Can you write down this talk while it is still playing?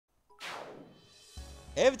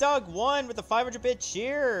Dog1 with the 500-bit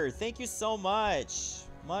cheer. Thank you so much.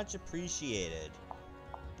 Much appreciated.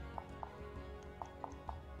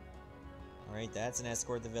 Alright, that's an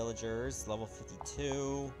escort the villagers. Level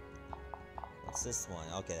 52. What's this one?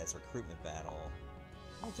 Okay, that's recruitment battle.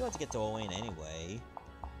 I do have to get to Owain anyway.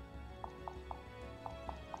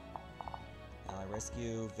 Ally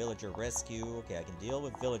rescue, villager rescue. Okay, I can deal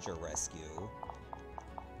with villager rescue.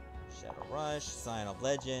 Shadow Rush, Sign of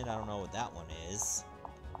Legend. I don't know what that one is.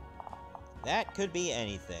 That could be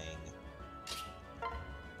anything.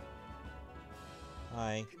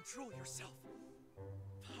 Hi. Control yourself.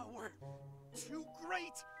 Power too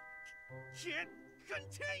great. Can't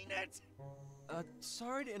contain it.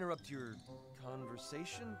 Sorry to interrupt your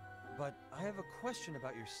conversation, but I have a question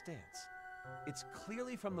about your stance. It's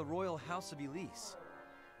clearly from the royal house of Elise.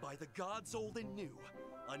 By the gods old and new,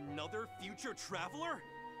 another future traveler?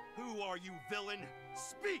 Who are you, villain?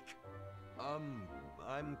 Speak!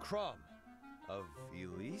 I'm Crom, of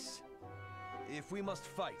Elise. If we must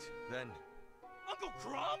fight, then... Uncle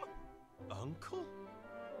Crom? Uncle?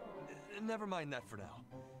 Never mind that for now.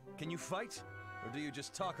 Can you fight, or do you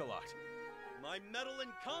just talk a lot? My mettle in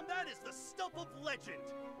combat is the stuff of legend.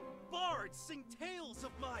 Bards sing tales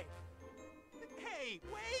of my... Hey,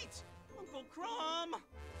 wait! Uncle Crom!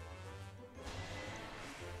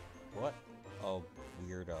 What a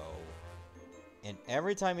weirdo. And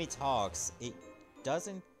every time he talks, it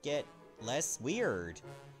doesn't get less weird.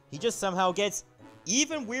 He just somehow gets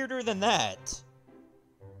even weirder than that.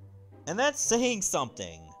 And that's saying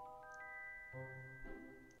something.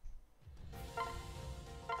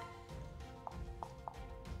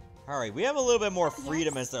 Alright, we have a little bit more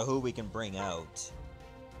freedom as to who we can bring out.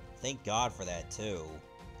 Thank God for that, too.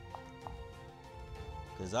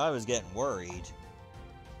 Because I was getting worried.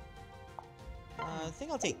 I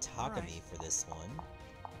think I'll take Takumi for this one.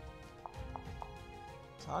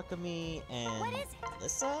 Takumi and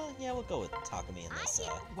Lissa? Yeah, we'll go with Takumi and Lissa.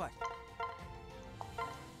 What?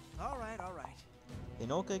 Alright, alright.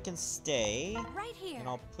 Inoka can stay. Right here. And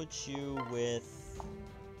I'll put you with...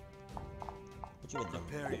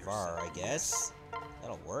 Navarre, I guess.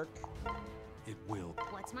 That'll work. It will.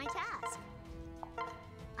 What's my task?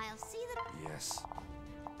 I'll see the... Yes.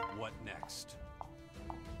 What next?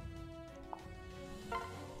 There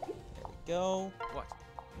we go. What?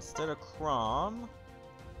 Instead of Crom,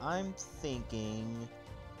 I'm thinking...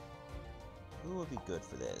 Who would be good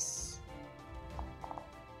for this?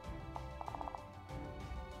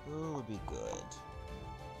 Who would be good?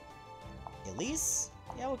 Elise?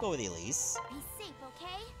 Yeah, we'll go with Elise. Be safe,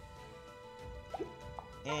 okay?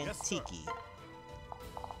 And Yes, Tiki.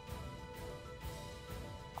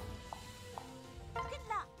 Good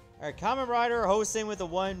luck. Alright, Kamen Rider hosting with the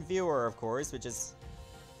one viewer, of course, which is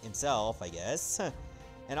himself, I guess.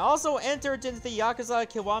 And also entered into the Yakuza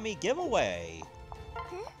Kiwami giveaway.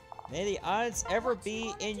 May the odds ever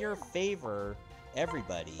be in your favor,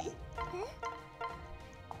 everybody.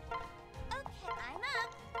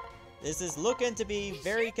 This is looking to be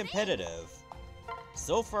very competitive.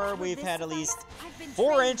 So far, we've had at least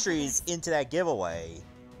 4 entries into that giveaway.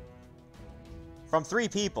 From 3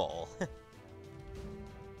 people.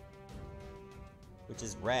 Which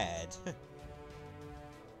is rad.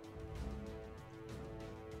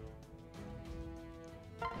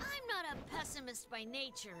 I'm not a pessimist by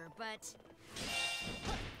nature, but...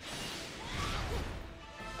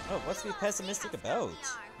 Oh, what's to be pessimistic about?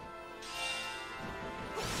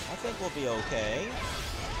 I think we'll be okay.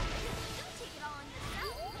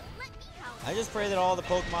 I just pray that all the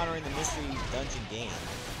Pokemon are in the Mystery Dungeon game.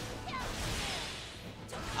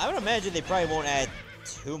 I would imagine they probably won't add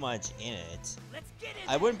too much in it.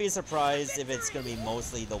 I wouldn't be surprised if it's going to be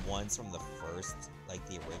mostly the ones from the first, like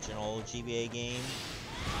the original GBA game.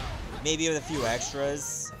 Maybe with a few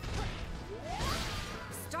extras.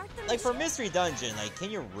 Like for Mystery Dungeon, like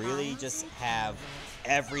can you really just have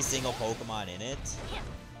every single Pokemon in it?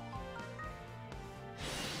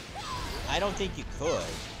 I don't think you could.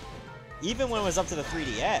 Even when it was up to the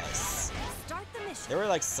 3DS, there were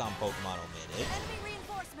like some Pokemon omitted.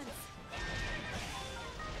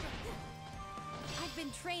 I've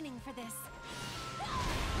been training for this.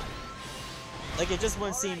 Like it just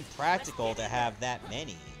wouldn't seem practical to have that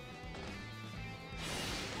many.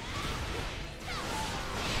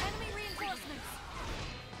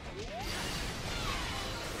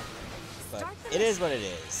 But it is what it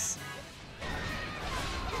is.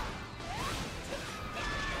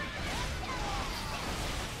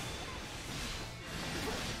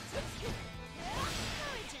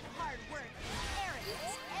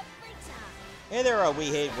 Hey there, We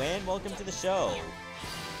Hate Win. Welcome to the show.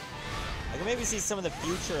 I can maybe see some of the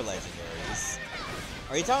future legendaries.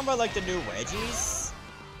 Are you talking about like the new Reggies?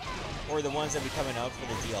 Or the ones that be coming out for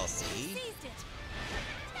the DLC? Seized it.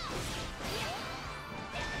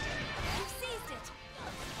 You seized it.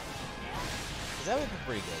 'Cause that would be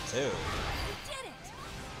pretty good too. You did it.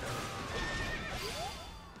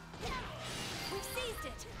 We've seized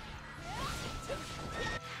it.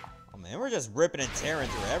 Oh man, we're just ripping and tearing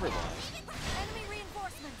through everyone. Enemy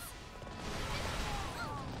reinforcements.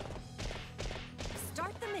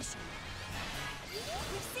 Start the mission.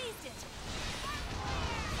 We've seized it.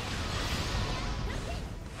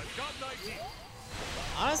 I've got an idea.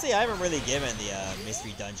 Honestly, I haven't really given the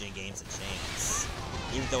Mystery Dungeon games a chance.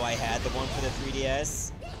 Even though I had the one for the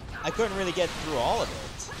 3DS, I couldn't really get through all of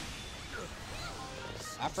it.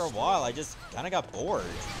 After a while, I just kind of got bored.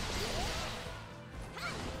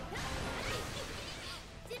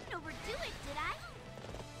 Didn't overdo it, did I?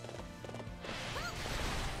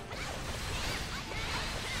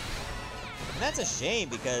 And that's a shame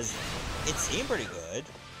because it seemed pretty good.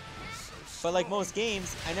 But like most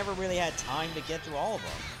games, I never really had time to get through all of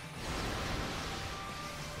them.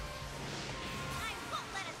 I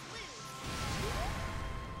won't let us lose.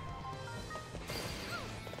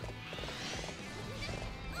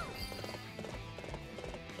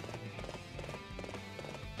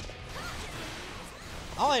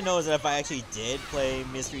 All I know is that if I actually did play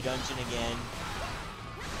Mystery Dungeon again,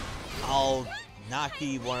 I'll not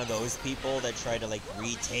be one of those people that try to like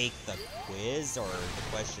retake the quiz or the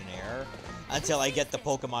questionnaire until I get the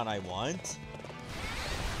Pokemon I want.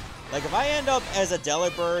 Like if I end up as a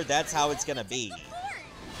Delibird, that's how it's gonna be.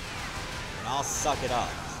 And I'll suck it up.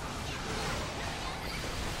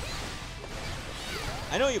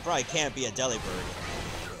 I know you probably can't be a Delibird,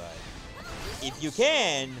 but if you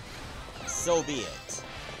can, so be it.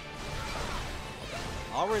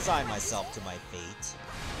 I'll resign myself to my fate.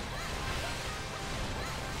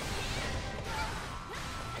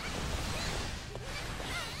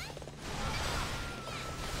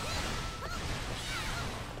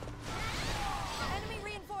 Enemy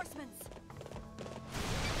reinforcements.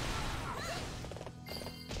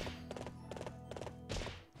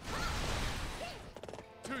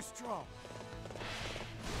 Too strong.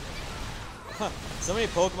 So many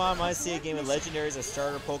Pokemon might see a game of Legendaries as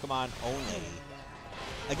starter Pokemon only.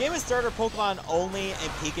 A game of starter Pokemon only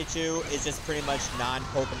and Pikachu is just pretty much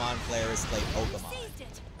non-Pokemon players play Pokemon. Seized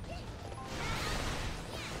it.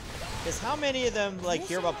 Because how many of them like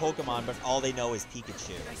hear about Pokemon but all they know is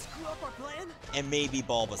Pikachu? Did I screw up our plan? And maybe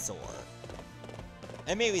Bulbasaur.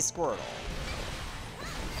 And maybe Squirtle.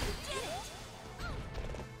 You did it.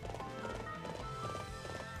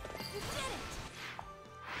 You did it.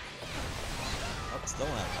 Oh, still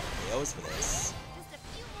don't have enough KOs for this. Just a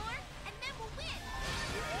few more, and then we'll win.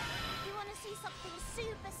 You want to see something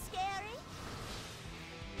super scary?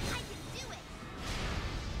 I can do it.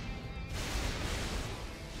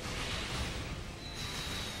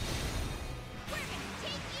 We're gonna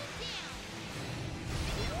take you down.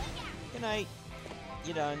 Good night.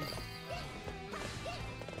 You done.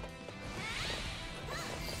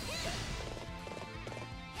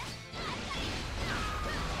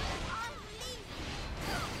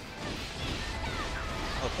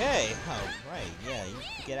 Okay. Oh, right. Yeah, you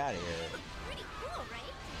can get out of here. Pretty cool,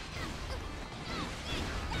 right?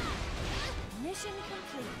 Mission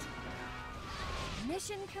complete.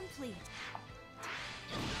 Mission complete.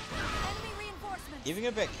 Enemy reinforcements. If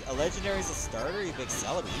you pick a Legendary as a starter, you pick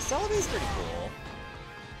Celebi. Celebi's pretty cool.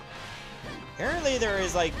 Apparently there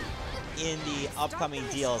is, like, in the upcoming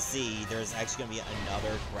DLC, there's actually going to be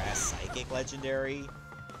another Grass Psychic Legendary,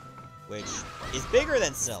 which is bigger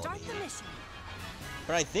than Start Celebi. the mission.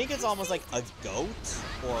 But I think it's almost like a goat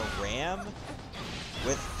or a ram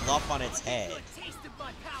with fluff on its head. Taste of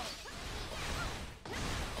my power.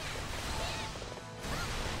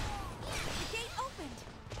 The gate opened.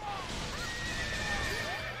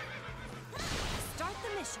 Start the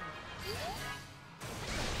mission.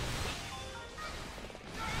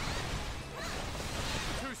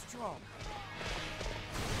 Too strong.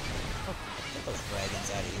 Get those dragons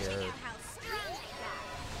out of Check here. out how strong they got.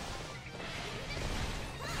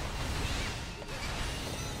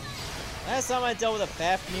 Last time I dealt with a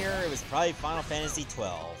Fafnir, it was probably Final Fantasy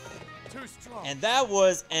XII. Too strong. And that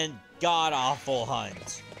was an god-awful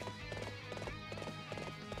hunt.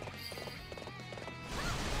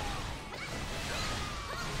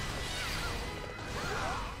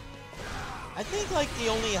 I think, like, the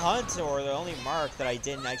only hunt or the only mark that I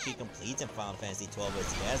didn't actually complete in Final Fantasy XII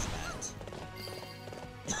was Yasmat.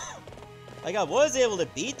 Like, I was able to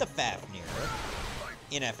beat the Fafnir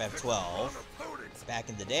in FF12 back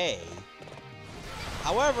in the day.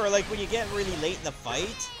 However, like, when you get really late in the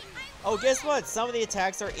fight, Oh, guess what? Some of the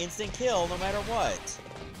attacks are instant kill no matter what.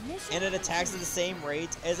 Mission And it attacks at the same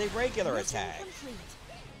rate as a regular Mission attack. complete.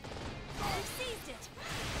 We've seized it.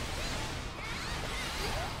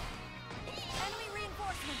 Enemy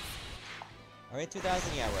reinforcements. Alright,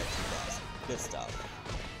 2000? Yeah, we're at 2000. Good stuff.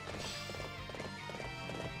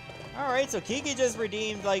 Alright, so Kiki just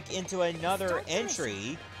redeemed, like, into another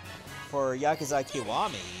entry for Yakuza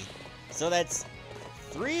Kiwami. So that's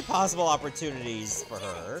 3 possible opportunities for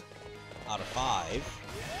her out of 5.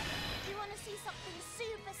 Do you want to see something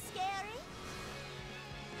super scary?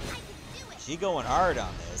 I can do it. She going hard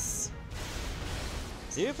on this.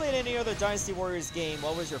 So if you played any other Dynasty Warriors game,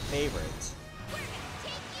 what was your favorite? We're gonna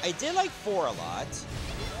take you. I did like 4 a lot,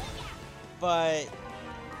 but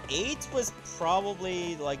 8 was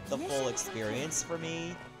probably like the full experience for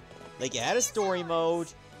me. Like, you had a story mode,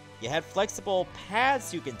 you had flexible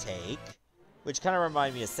paths you can take, which kind of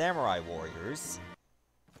remind me of Samurai Warriors,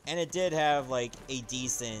 and it did have like a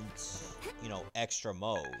decent, you know, extra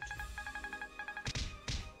mode.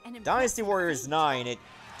 An Dynasty impressive Warriors feat. 9, it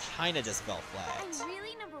kind of just fell flat. I'm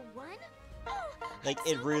really number 1? Oh, Like,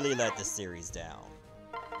 I'm it so really let glad. the series down.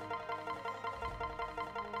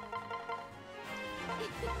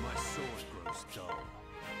 My sword grows dull.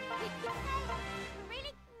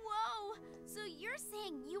 Really? Whoa! So you're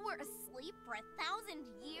saying you were asleep for 1,000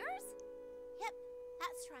 years? Yep,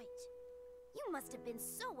 that's right. You must have been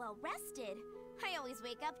so well rested. I always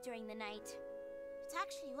wake up during the night. It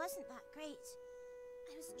actually wasn't that great.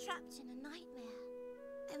 I was trapped in a nightmare.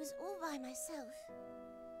 I was all by myself.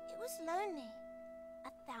 It was lonely.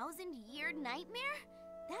 1,000-year nightmare?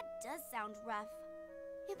 That does sound rough.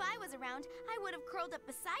 If I was around, I would have curled up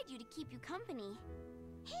beside you to keep you company.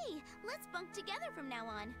 Hey, let's bunk together from now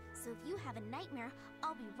on. So if you have a nightmare,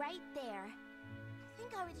 I'll be right there. I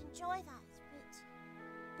think I would enjoy that,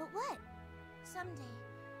 but what? Someday,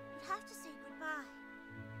 we'd have to say goodbye.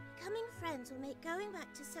 Becoming friends will make going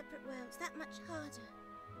back to separate worlds that much harder.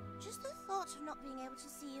 Just the thought of not being able to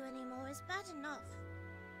see you anymore is bad enough.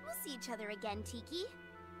 We'll see each other again, Tiki.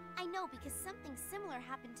 I know because something similar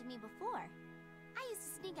happened to me before. I used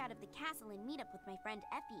to sneak out of the castle and meet up with my friend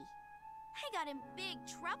Effie. I got in big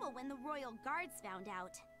trouble when the royal guards found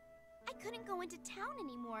out. I couldn't go into town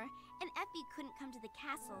anymore, and Effie couldn't come to the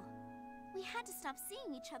castle. We had to stop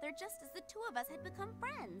seeing each other just as the two of us had become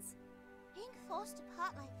friends. Being forced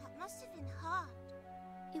apart like that must have been hard.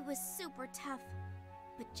 It was super tough.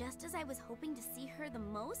 But just as I was hoping to see her the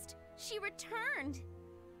most, she returned.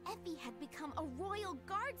 Effie had become a royal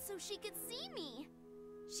guard so she could see me.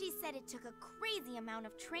 She said it took a crazy amount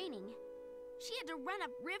of training. She had to run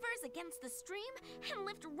up rivers against the stream and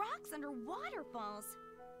lift rocks under waterfalls.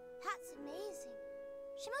 That's amazing.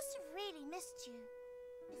 She must have really missed you.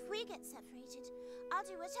 If we get separated, I'll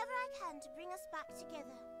do whatever I can to bring us back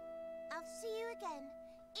together. I'll see you again,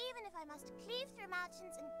 even if I must cleave through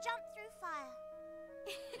mountains and jump through fire.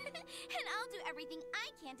 And I'll do everything I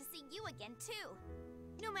can to see you again, too.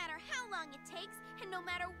 No matter how long it takes, and no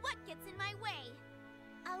matter what gets in my way.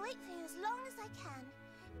 I'll wait for you as long as I can,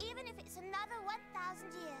 even if it's another 1,000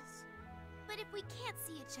 years. But if we can't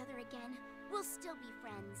see each other again, we'll still be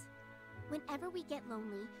friends. Whenever we get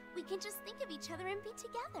lonely, we can just think of each other and be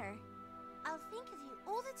together. I'll think of you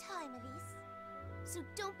all the time, Elise. So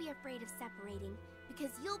don't be afraid of separating,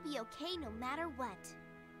 because you'll be okay no matter what.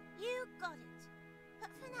 You got it.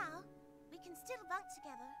 But for now, we can still bunk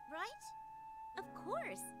together, right? Of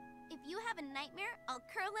course. If you have a nightmare, I'll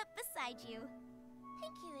curl up beside you.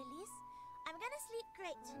 Thank you, Elise. I'm gonna sleep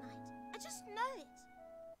great tonight. I just know it.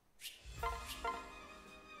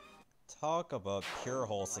 Talk about pure I have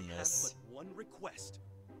wholesomeness. but one request.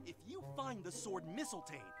 If you find the sword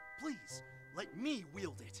Mistletoe, please let me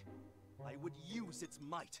wield it. I would use its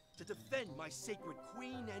might to defend my sacred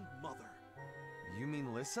queen and mother. You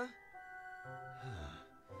mean Lissa?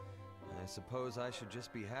 I suppose I should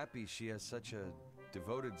just be happy she has such a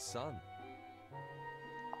devoted son.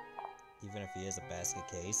 Even if he is a basket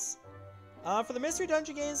case. For the Mystery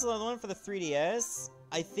Dungeon games, the one for the 3DS,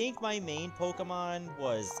 I think my main Pokemon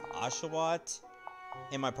was Oshawott,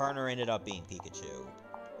 and my partner ended up being Pikachu.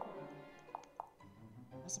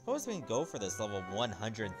 I suppose we can go for this level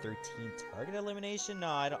 113 target elimination? No,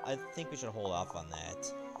 I think we should hold off on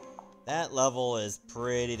that. That level is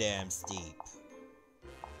pretty damn steep.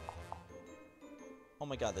 Oh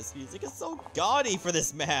my god, this music is so gaudy for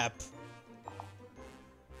this map!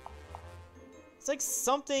 It's like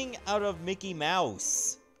something out of Mickey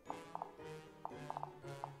Mouse.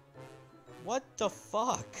 What the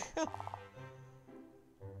fuck?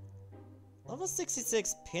 Level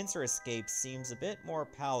 66 Pincer Escape seems a bit more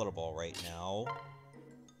palatable right now.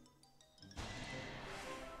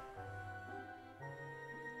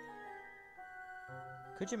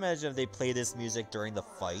 Could you imagine if they play this music during the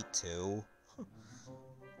fight, too?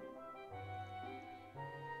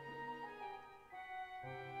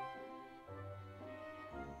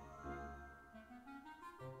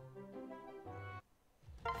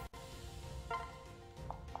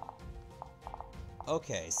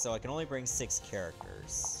 Okay, so I can only bring 6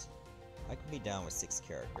 characters. I can be down with 6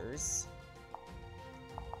 characters.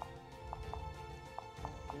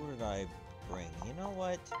 Who did I bring? You know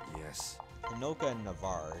what? Yes. Hinoka and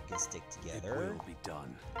Navarre can stick together. It will be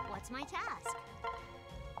done. What's my task?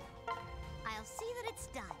 I'll see that it's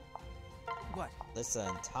done. What? Lissa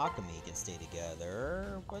and Takumi can stay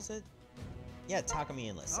together. Was it? Yeah, Takumi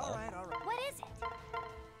and Lissa. Alright. What is it?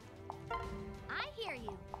 I hear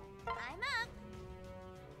you. I'm up.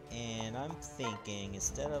 And I'm thinking,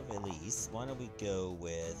 instead of Elise, why don't we go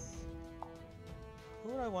with... Who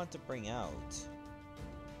would I want to bring out?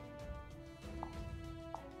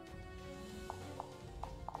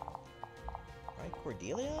 Right,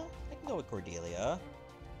 Cordelia? I can go with Cordelia.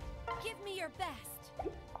 Give me your best.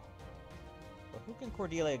 But who can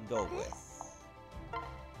Cordelia go with? I'm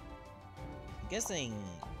guessing...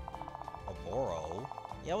 Oboro.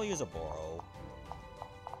 Yeah, we'll use Oboro.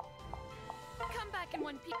 Come back in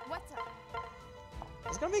one piece. What's up?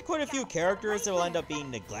 There's gonna be quite a few characters that will end up being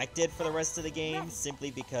neglected for the rest of the game, simply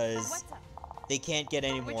because What's up? they can't get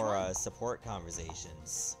any Which more one? support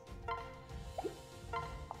conversations.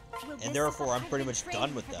 Well, And this therefore, is- I'm I've pretty been much training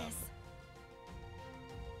done with for them. this.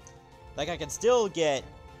 Like, I can still get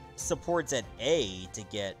supports at A to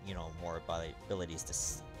get, you know, more abilities to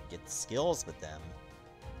get skills with them.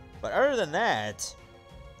 But other than that,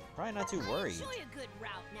 probably not too worried. Enjoy a good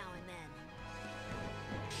route now and then.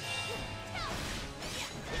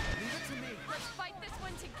 Leave it to me. Let's fight this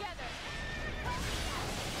one together.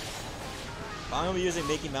 If I'm gonna be using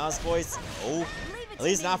Mickey Mouse voice, no. Leave it At to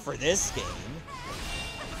least me. not for this game.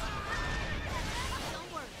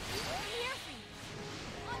 Don't worry. I'm here for you.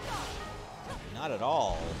 On guard. Not at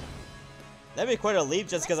all. That'd be quite a leap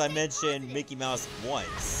just because I mentioned Mickey Mouse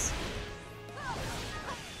once.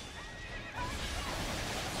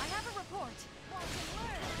 I have a report. Want to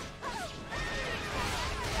learn?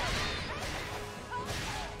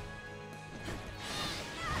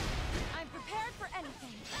 I'm prepared for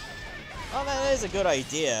anything. Well, that is a good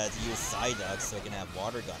idea to use Psyduck so I can have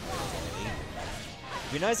Water Gun right away.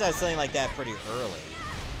 It'd be nice to have something like that pretty early.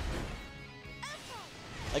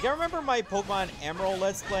 Like, I remember my Pokemon Emerald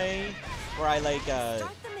Let's Play, where I, like, Start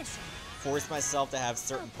the mission. forced myself to have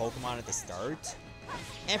certain Pokemon at the start.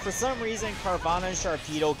 And for some reason, Carvanha and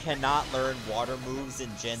Sharpedo cannot learn water moves in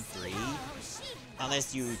Gen 3,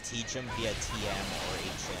 unless you teach them via TM or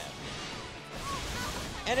HM.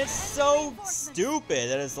 And it's so stupid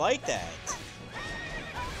that it's like that.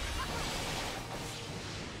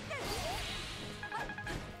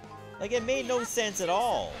 Like, it made no sense at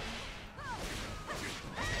all.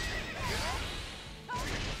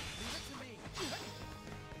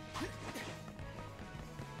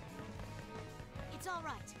 It's all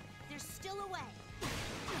right. There's still a way.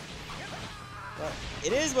 But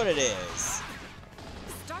it is what it is.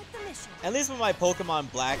 Start the mission. At least with my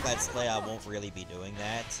Pokemon Black Let's Play, I won't really be doing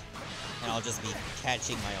that. And I'll just be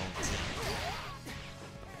catching my own team.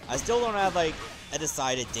 I still don't have, like, a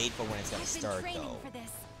decided date for when it's gonna I've been start, training though. for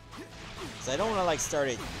this. So I don't want to, like, start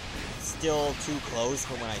it still too close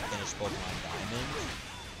for when I finish Pokemon Diamond.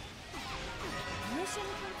 Mission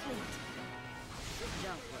complete.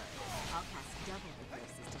 Don't worry, I'll cast double the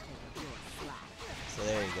verses to pick up your slack. So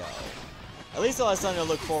there you go. At least I'll have something to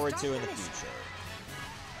look forward to in the future.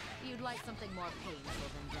 You'd like something more painful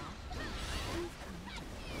than that?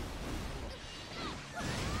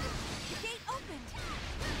 The gate opened.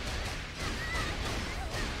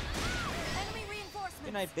 Enemy reinforcements.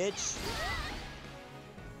 Good night, bitch.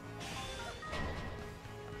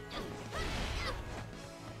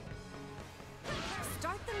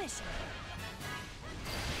 Start the mission.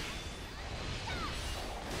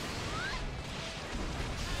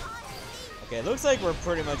 Okay, it looks like we're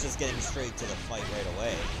pretty much just getting straight to the fight right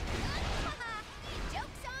away.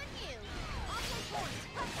 Joke's on you.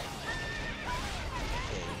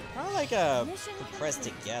 Okay, kind of like compressed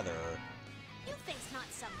together. You face not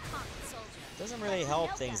some common soldier. Doesn't really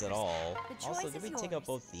help things at all. The Also, choice did we is take out yours.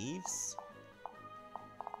 both thieves?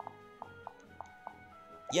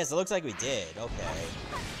 Yes, it looks like we did. Okay.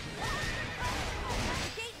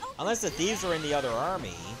 The gate opened. Unless the thieves were in the other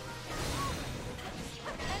army.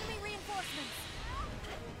 Enemy reinforcements.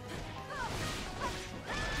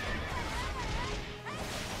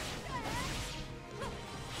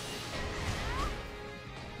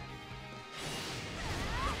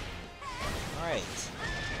 Alright.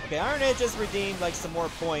 Okay, Ironhead just redeemed like some more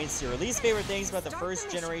points. Your least favorite things about the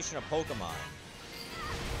first generation of Pokemon.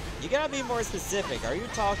 You gotta be more specific. Are you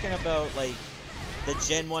talking about like the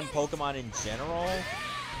Gen 1 Pokemon in general?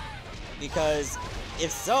 Because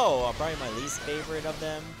if so, probably my least favorite of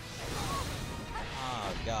them.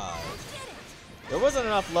 Oh god. There wasn't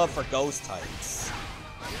enough love for ghost types.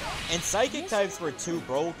 And psychic types were too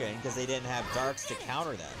broken because they didn't have darks to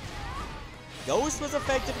counter them. Ghost was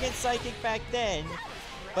effective against psychic back then,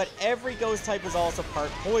 but every ghost type was also part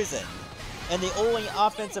poison. And the only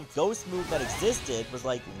offensive ghost move that existed was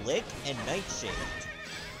like Lick and Nightshade.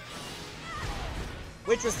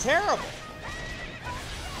 Which was terrible.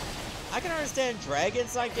 I can understand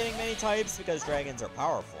dragons not getting many types because dragons are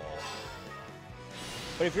powerful.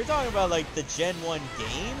 But if you're talking about like the Gen 1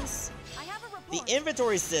 games, the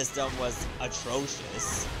inventory system was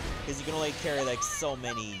atrocious. Because you can only carry like so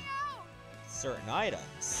many certain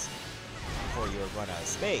items before you would run out of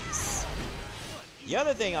space. The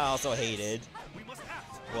other thing I also hated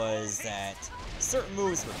was that certain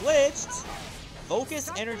moves were glitched.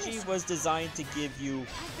 Focus Energy was designed to give you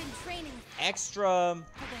extra...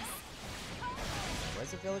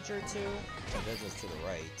 Where's the villager to? The villager's to the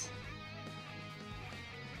right.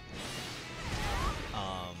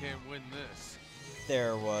 Can't win this.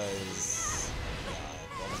 There was...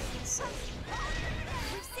 what was I gonna say?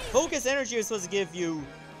 Focus Energy was supposed to give you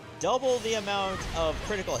double the amount of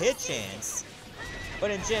critical hit chance,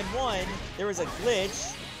 but in Gen 1, there was a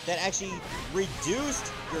glitch that actually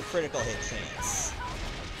reduced your critical hit chance.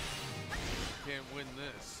 Can't win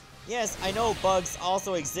this. Yes, I know bugs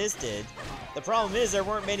also existed. The problem is there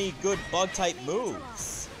weren't many good bug-type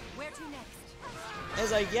moves. Where to next?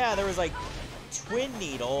 It's like, yeah, there was like Twin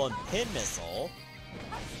Needle and Pin Missile,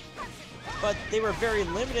 but they were very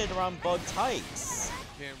limited around bug types.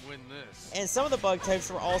 Can't win this. And some of the bug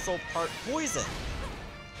types were also part poison.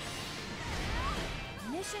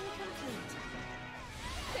 Mission complete.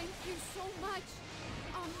 Thank you so much.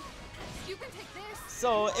 You can take this.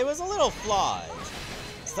 So it was a little flawed.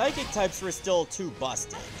 Psychic types were still too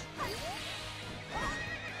busted.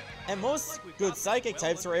 And most good psychic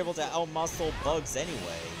types were able to outmuscle bugs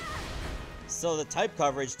anyway. So the type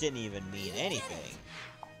coverage didn't even mean anything.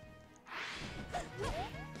 And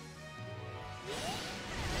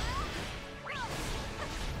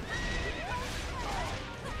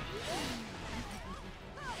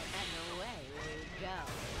away we go.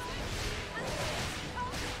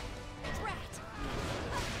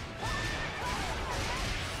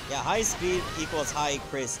 Yeah, high speed equals high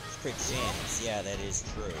crit chance. Yeah, that is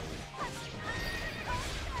true.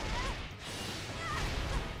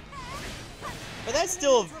 But that's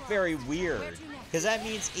still very weird, because that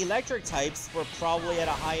means electric types were probably at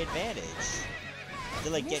a high advantage to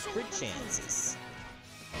like get crit chances.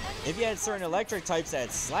 If you had certain electric types that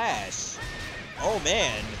had slash, oh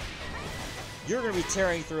man, you're gonna be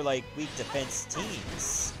tearing through like weak defense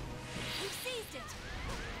teams. You seized it.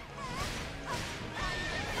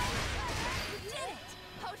 You did it.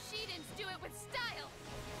 Oh, she didn't do it with style.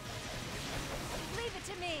 Leave it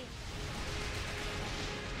to me.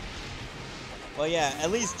 Well, yeah,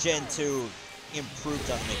 at least Gen 2 improved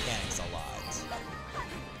on the mechanics a lot.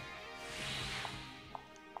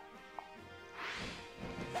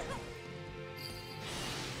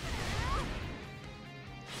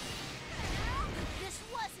 This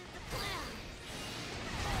wasn't the plan.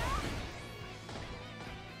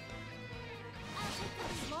 I'll take the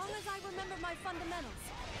As long as I remember my fundamentals,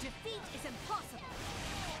 defeat is impossible.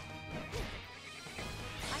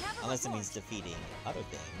 I have a Unless it report. means defeating other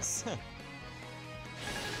things.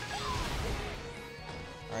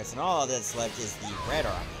 Alright, so now all that's left is the Red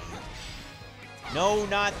Army. No,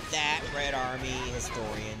 not that Red Army,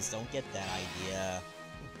 historians. Don't get that idea.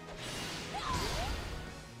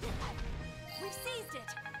 We've seized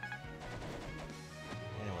it.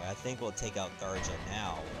 Anyway, I think we'll take out Tharja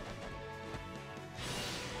now.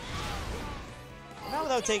 Not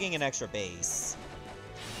without taking an extra base.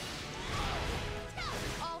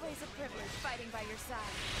 Always a privilege fighting by your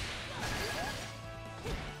side.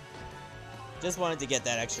 Just wanted to get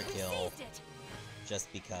that extra kill. Seized it.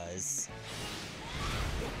 Just because.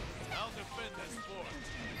 I'll defend this fort.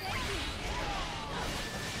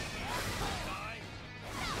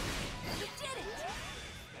 You did it.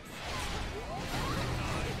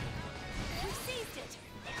 We've seized it.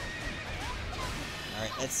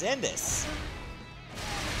 Alright, let's end this.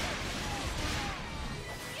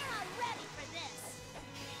 You're not ready for this.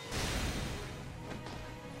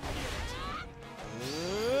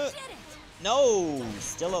 Did it. No!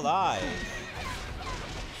 Still alive.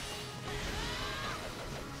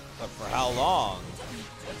 But for how long?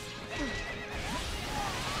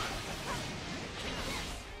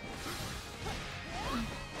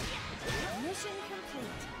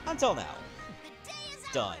 until now. The day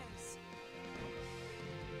is Done. ours.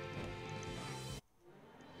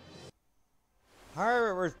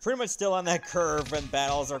 Alright, we're pretty much still on that curve, and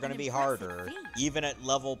battles are going to be impressive harder, feat. even at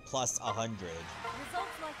level plus 100. Results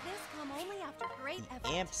like this come only after great An effort.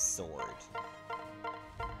 amped sword.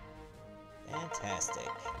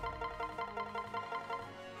 Fantastic.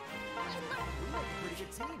 We make a pretty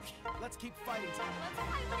good team. Let's keep fighting together.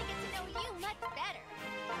 I want to get to know you much better.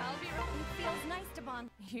 I'll be right. It feels nice to bond.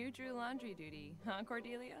 You drew laundry duty, huh,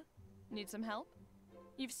 Cordelia? Need some help?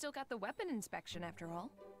 You've still got the weapon inspection after all.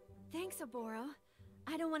 Thanks, Oboro.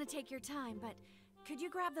 I don't want to take your time, but could you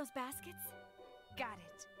grab those baskets? Got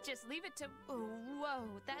it. Just leave it to... Oh, whoa,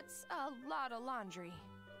 that's a lot of laundry.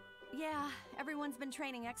 Yeah, everyone's been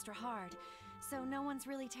training extra hard, so no one's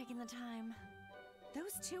really taking the time.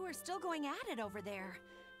 Those two are still going at it over there.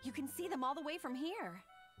 You can see them all the way from here.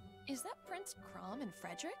 Is that Prince Crom and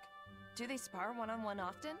Frederick? Do they spar one-on-one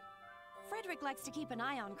often? Frederick likes to keep an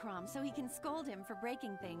eye on Crom so he can scold him for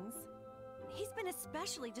breaking things. He's been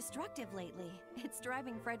especially destructive lately. It's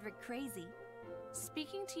driving Frederick crazy.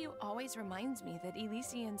 Speaking to you always reminds me that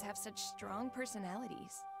Elysians have such strong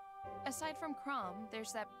personalities. Aside from Crom,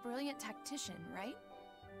 there's that brilliant tactician, right?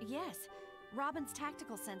 Yes, Robin's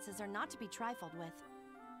tactical senses are not to be trifled with.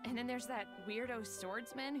 And then there's that weirdo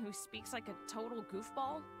swordsman who speaks like a total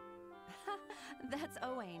goofball. That's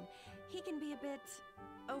Owain. He can be a bit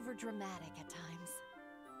overdramatic at times.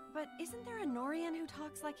 But isn't there a Norian who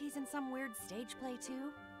talks like he's in some weird stage play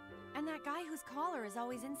too? And that guy whose collar is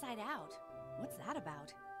always inside out. What's that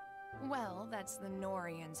about? Well, that's the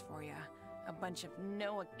Norians for ya. A bunch of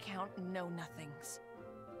no-account know-nothings.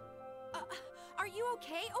 Are you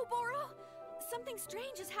okay, Oboro? Something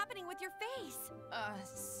strange is happening with your face.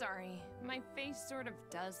 Sorry. My face sort of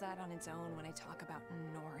does that on its own when I talk about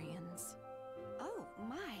Norians. Oh,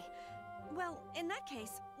 my. Well, in that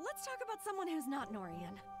case, let's talk about someone who's not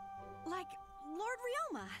Norian. Like, Lord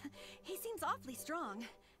Ryoma. He seems awfully strong.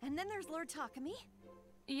 And then there's Lord Takumi.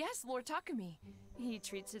 Yes, Lord Takumi. He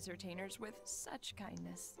treats his retainers with such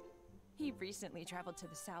kindness. He recently traveled to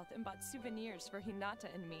the south and bought souvenirs for Hinata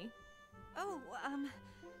and me. Oh,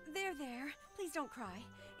 there. Please don't cry.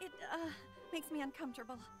 It, makes me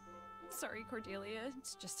uncomfortable. Sorry, Cordelia.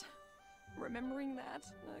 It's just... remembering that.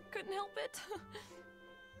 Couldn't help it.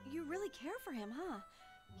 You really care for him, huh?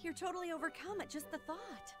 You're totally overcome at just the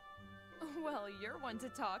thought. Well, you're one to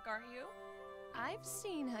talk, aren't you? I've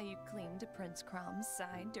seen how you cling to Prince Crom's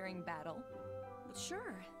side during battle.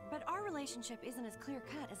 Sure, but our relationship isn't as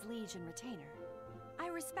clear-cut as liege and retainer. I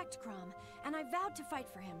respect Crom, and I vowed to fight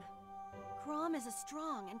for him. Crom is a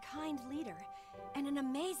strong and kind leader, and an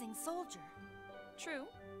amazing soldier. True,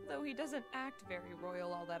 though he doesn't act very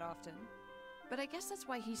royal all that often. But I guess that's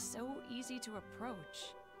why he's so easy to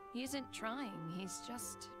approach. He isn't trying, he's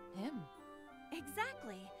just him.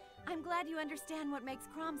 Exactly. I'm glad you understand what makes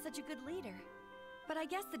Crom such a good leader. But I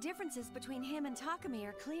guess the differences between him and Takumi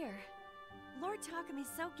are clear. Lord Takumi's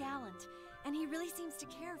so gallant, and he really seems to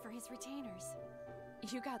care for his retainers.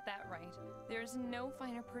 You got that right. There's no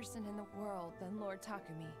finer person in the world than Lord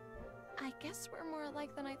Takumi. I guess we're more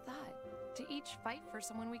alike than I thought, to each fight for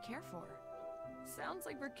someone we care for. Sounds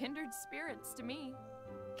like we're kindred spirits to me.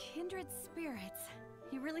 Kindred spirits?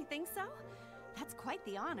 You really think so? That's quite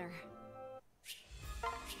the honor.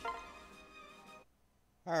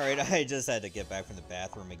 Alright, I just had to get back from the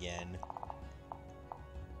bathroom again.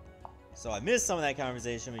 So I missed some of that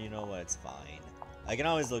conversation, but you know what, it's fine. I can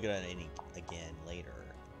always look at it again later.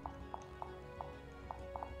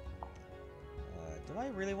 Do I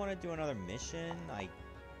really want to do another mission? I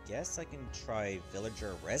guess I can try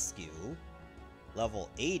Villager Rescue. Level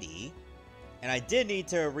 80. And I did need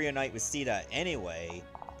to reunite with Sita anyway.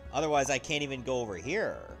 Otherwise, I can't even go over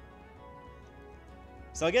here.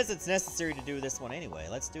 So I guess it's necessary to do this one anyway.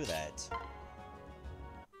 Let's do that.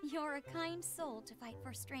 You're a kind soul to fight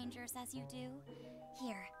for strangers as you do.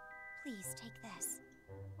 Here, please take this.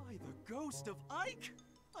 By the ghost of Ike!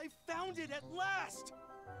 I found it at last!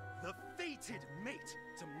 The fated mate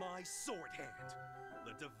to my sword hand.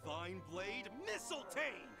 The divine blade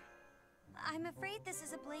Mistletoe! I'm afraid this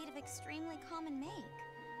is a blade of extremely common make.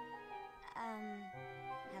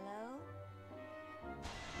 Hello?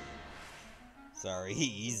 Sorry,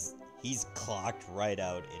 he's clocked right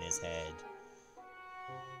out in his head.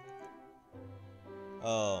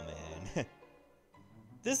 Oh man.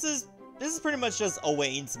 This is pretty much just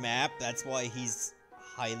Owain's map. That's why he's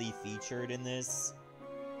highly featured in this.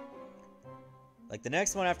 Like the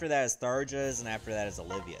next one after that is Tharja's, and after that is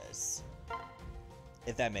Olivia's.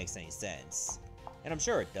 If that makes any sense. And I'm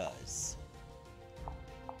sure it does.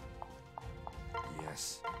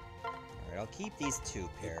 yes. Alright, I'll keep these two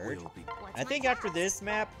paired. It will be. What's I my think after task? this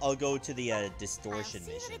map, I'll go to the distortion I'll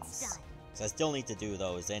see that it's missions. done. So I still need to do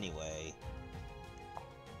those anyway.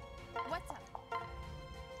 What's up?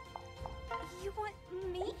 You want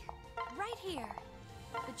me? Right here.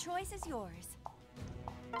 The choice is yours.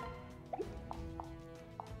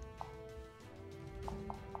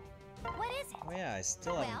 What is it? Oh yeah, I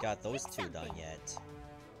still haven't Well, got those pick two done something. yet.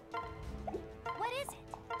 What is it?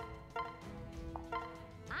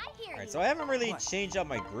 I hear Alright, you. so I haven't really What? changed up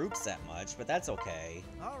my groups that much, but that's okay.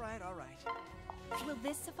 All right, all right. Will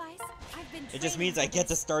this suffice? I've been It just training means I for get to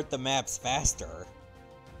this. start the maps faster.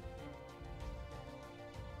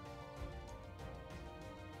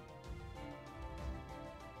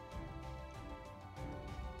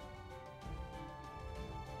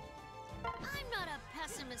 I'm not a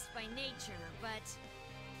pessimist by nature, but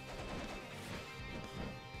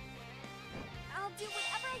I'll do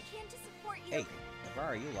whatever I can to support you. Hey,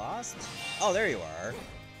 Navarre, are you lost? Oh, there you are.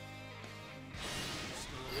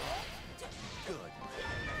 Good.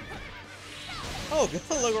 Oh, good.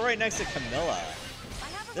 Look, we're right next to Camilla. I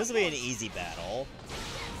have a This will be an report. easy battle.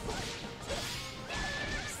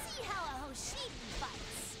 See how a Hoshidan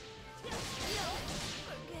fights.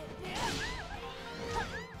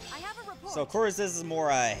 I have a report. So, of course, this is more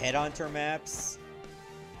headhunter maps.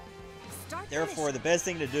 Start the Therefore, mission. the best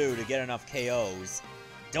thing to do to get enough KOs,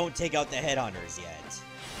 don't take out the headhunters yet.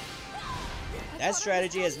 I That thought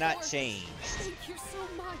strategy I was has not done for. changed. Thank you so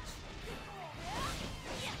much.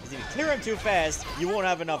 Because if you clear them too fast, you won't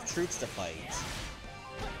have enough troops to fight.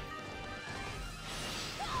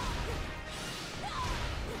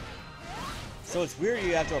 So it's weird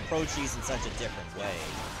you have to approach these in such a different way.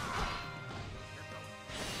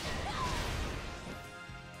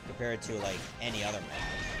 Compared to, like, any other map.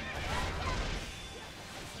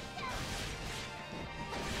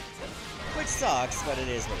 Which sucks, but it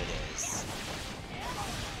is what it is.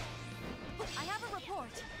 I have a report.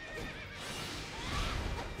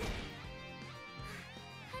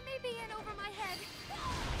 I may be in over my head.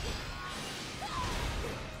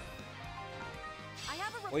 I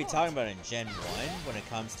have a report. What are you talking about in Gen 1 when it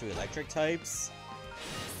comes to electric types?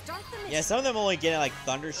 Start the mission. Yeah, some of them only get like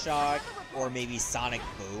Thundershock or maybe Sonic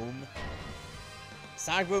Boom.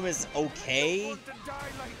 Sonic Boom is okay,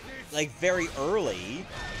 like very early,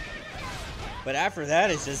 but after that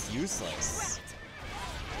it's just useless.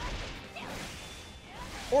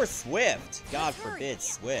 Or Swift. God forbid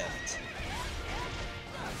Swift.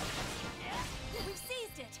 We've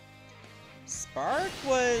seized it. Spark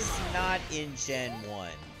was not in Gen 1.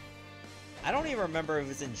 I don't even remember if it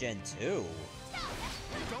was in Gen 2.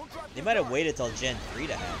 They might have waited till Gen 3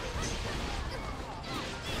 to have it.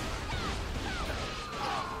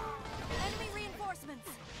 Enemy reinforcements.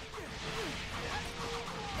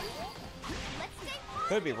 Let's stay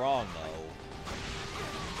Could be wrong though.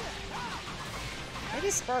 Maybe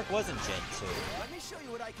Spark was in Gen 2. Let me show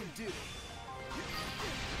you what I can do.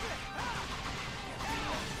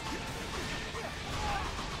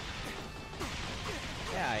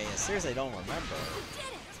 Yeah, I seriously don't remember.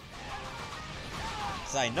 Did it.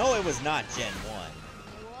 Cause I know it was not Gen 1.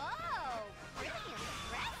 Whoa, pretty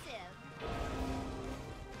impressive.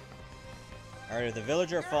 Alright, if the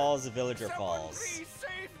villager falls, the villager falls. Please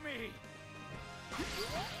save me!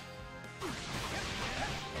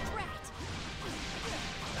 Rat.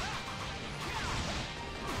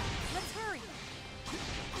 Let's hurry.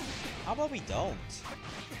 How about we don't?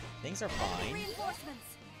 Things are Enemy fine. reinforcements.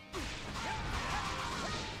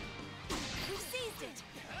 We've seized it.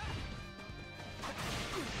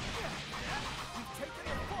 You've taken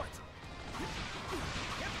the fort.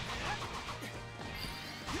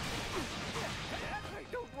 I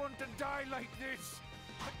don't want to die like this!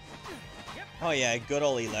 Oh yeah, good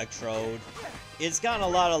old Electrode. It's gotten a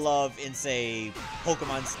lot of love in, say,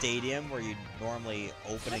 Pokemon Stadium, where you normally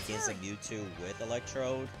open against a Mewtwo with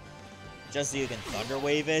Electrode. Just so you can Thunder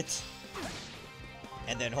Wave it.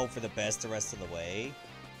 And then hope for the best the rest of the way.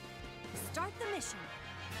 Start the mission.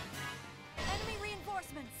 Enemy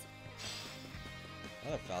reinforcements.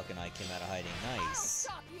 Another Falconite came out of hiding. Nice.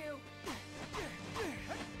 Stop you.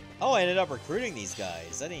 Oh, I ended up recruiting these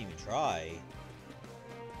guys. I didn't even try.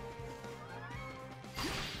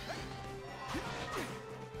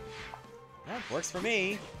 Yeah, works for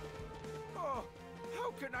me. Oh,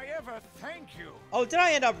 how can I ever thank you? Oh, did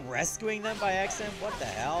I end up rescuing them by accident? What the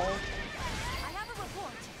hell? I have a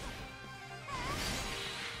report.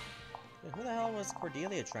 Who the hell was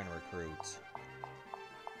Cordelia trying to recruit?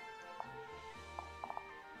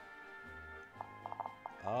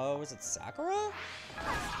 Oh, was it Sakura?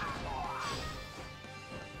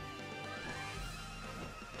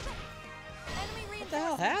 Enemy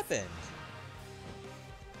happened?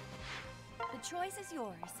 The choice is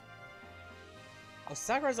yours. Oh,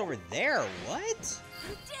 Sakura's over there. What?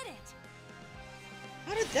 You did it!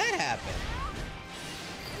 How did that happen?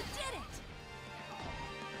 You did it!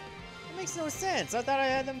 That makes no sense. I thought I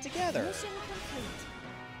had them together. Mission complete.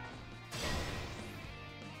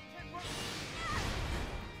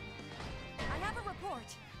 I have a report.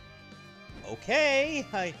 Okay,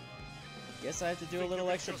 I guess I have to do a little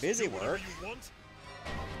extra busy work.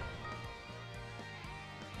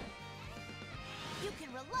 You can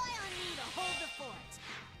rely on me to hold the fort.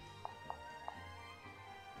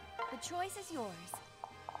 The choice is yours.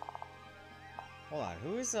 Hold on,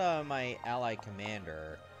 who is my ally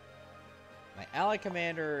commander? My ally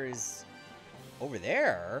commander is over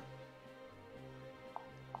there.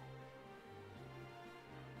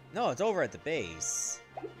 No, it's over at the base.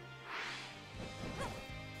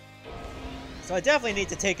 So I definitely need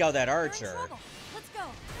to take out that We're in archer. trouble. Let's go.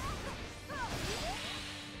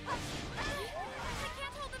 I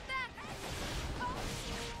can't hold them back.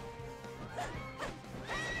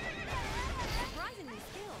 Surprisingly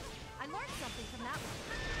skilled. I learned something from that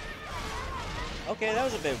one. Okay, that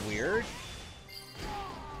was a bit weird.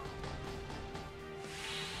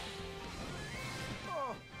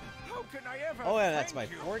 Oh, how can I ever Oh, yeah, that's my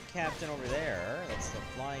thank you? fort captain over there. That's the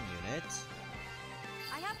flying unit.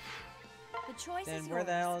 I have the choice Then is where yours.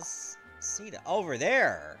 the hell is Sita? Over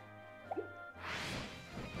there!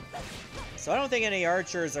 So I don't think any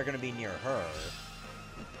archers are going to be near her.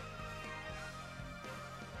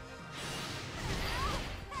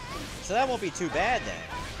 So that won't be too bad then.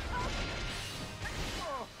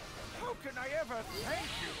 Oh, how can I ever thank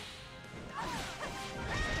you?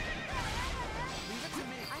 Leave it to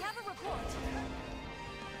me. I have a report.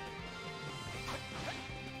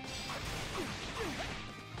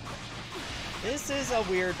 This is a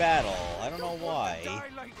weird battle. I don't know why. Die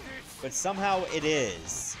like this. But somehow it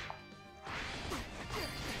is.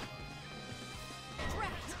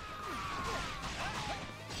 Drat.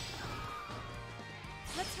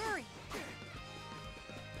 Let's hurry.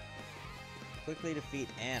 Quickly defeat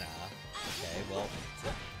Anna. Okay, well,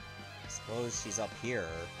 I suppose she's up here.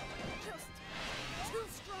 Just too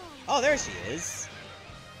strong. Oh, there she is.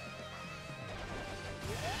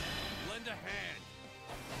 Lend a hand.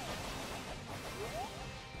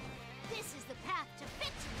 This is the path to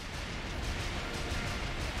victory.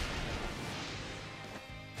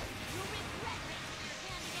 You'll regret raising your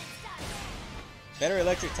hand against us. Better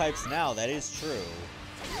electric types now, that is true.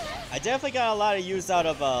 I definitely got a lot of use out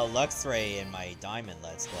of Luxray in my Diamond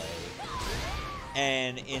Let's Play.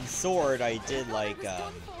 And in Sword, I did like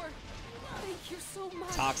Thank you so much.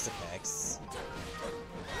 Toxapex.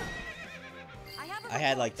 I have a I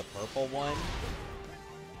had report. like the purple one.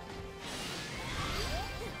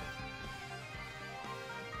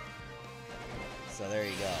 So there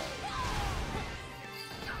you go.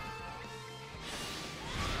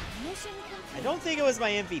 Mission complete. I don't think it was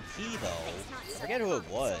my MVP though. I forget who it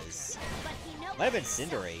was. But he knows Might have been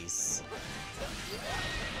Cinderace.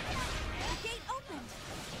 The gate opened.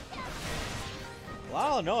 Well,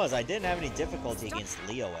 all I know is I didn't have any difficulty against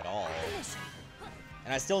Leo at all. The mission.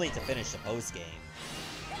 And I still need to finish the post game.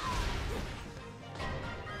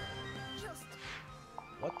 Just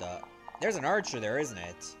What the? There's an archer there, isn't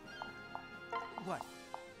it? What?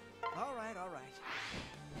 All right, all right.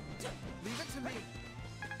 Leave it to me.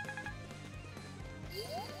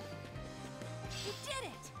 you did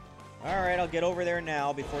it. Alright, I'll get over there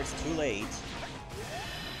now before it's too late.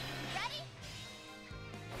 ready.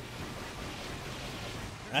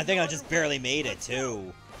 And I think I just barely made it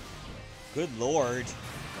too. Good lord.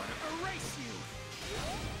 Gonna erase you.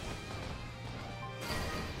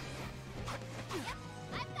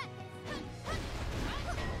 I've got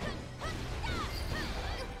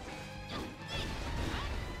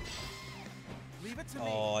Leave it to me.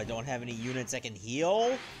 Oh, I don't have any units that can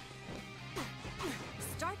heal?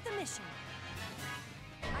 Start the mission.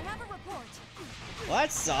 I have a report. Well,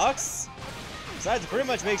 that sucks. So I have to pretty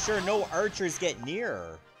much make sure no archers get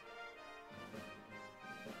near.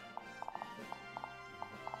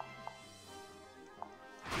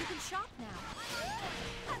 You can shop now.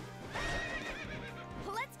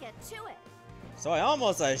 Let's get to it. So I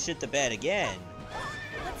almost shit the bed again.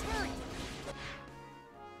 Let's hurry.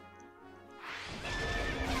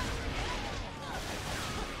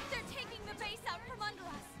 They're taking the base out from under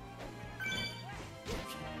us.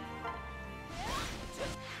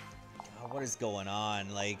 God, what is going on?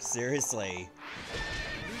 Like, seriously. Leave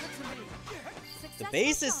it to me. The Successful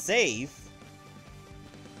base is shop. safe.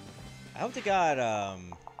 I hope they got,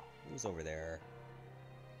 who's over there?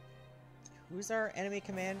 Who's our enemy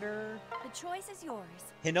commander? The choice is yours.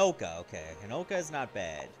 Hinoka, okay. Hinoka is not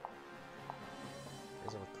bad.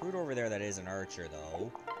 There's a recruit over there that is an archer,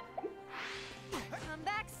 though. Come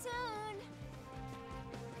back soon.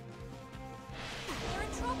 We're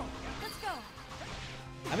in trouble. Let's go.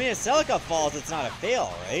 I mean, if Celica falls, it's not a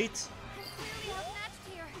fail, right? I'm clearly outmatched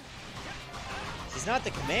here. She's not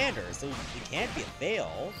the commander, so it can't be a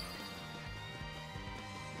fail.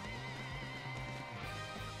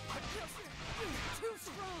 Too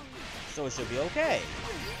strong. So it should be okay.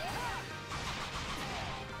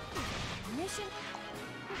 Mission.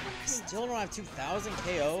 Still don't have 2,000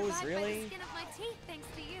 KOs, really? Skin of my teeth, thanks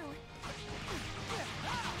to you.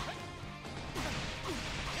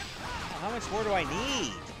 How much more do I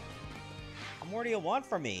need? What more do you want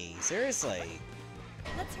from me? Seriously.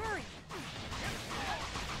 Let's hurry.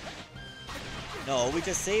 No, we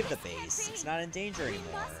just saved the base. It's not in danger We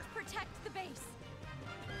anymore. must protect the base.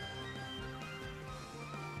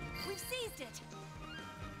 We've seized it.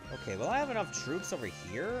 Okay, will I have enough troops over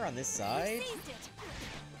here on this side? We seized it.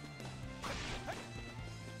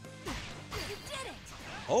 You did it.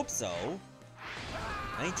 Hope so.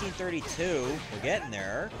 1932. We're getting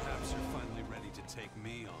there. Perhaps you're finally ready to take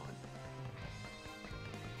me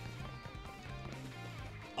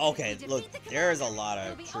on. Okay, look, there's a lot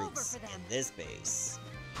of troops in this base.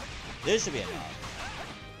 This should be enough.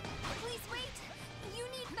 Please wait. You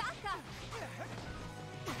need backup.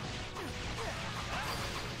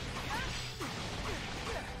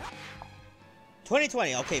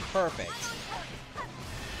 2020. Okay, perfect.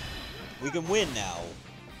 We can win now.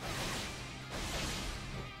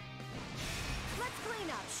 Let's clean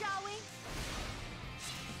up, shall we?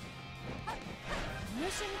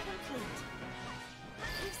 Mission complete.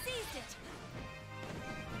 We've seized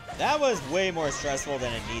it. That was way more stressful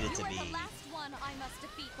than it needed to You are be. the last one I must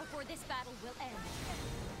defeat before this battle will end.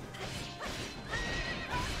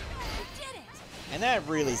 We did it. And that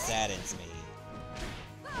really saddens me.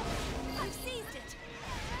 I've seized it.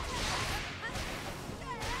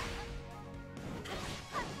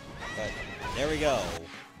 But there we go.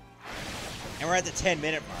 And we're at the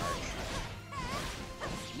 10-minute mark.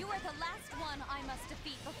 You are the last one I must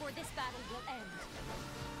defeat before this battle will end.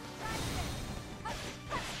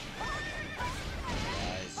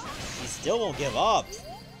 She still won't give up.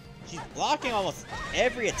 She's blocking almost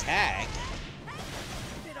every attack.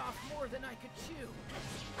 Bit off more than I could chew.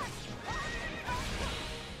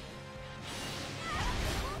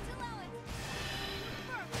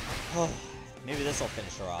 Maybe this will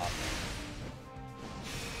finish her off.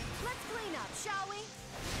 Let's clean up, shall we?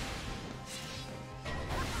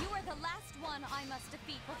 You are the last one I must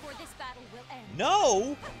defeat before this battle will end.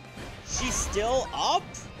 No! She's still up?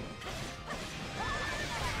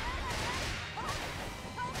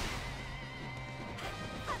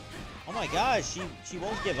 Oh my gosh, she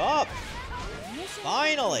won't give up.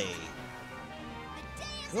 Finally!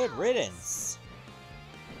 Good riddance.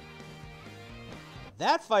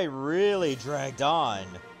 That fight really dragged on.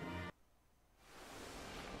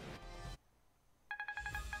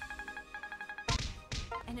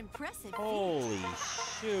 An impressive Holy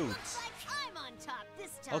shoot. Like I'm on top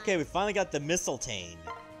this time. Okay, we finally got the mistletoe.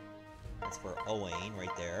 That's for Owain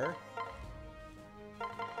right there.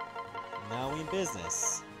 Now we in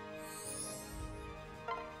business.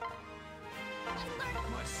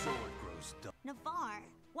 My sword grows dull. Navarre,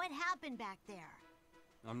 what happened back there?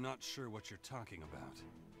 I'm not sure what you're talking about.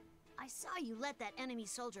 I saw you let that enemy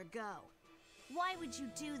soldier go. Why would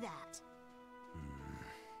you do that?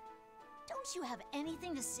 Don't you have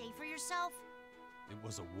anything to say for yourself? It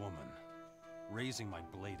was a woman. Raising my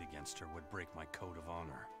blade against her would break my code of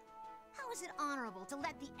honor. How is it honorable to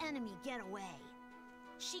let the enemy get away?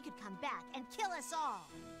 She could come back and kill us all.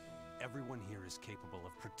 Everyone here is capable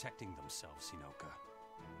of protecting themselves, Hinoka.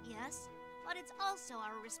 Yes, but it's also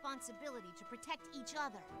our responsibility to protect each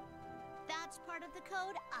other. That's part of the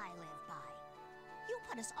code I live by. You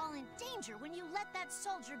put us all in danger when you let that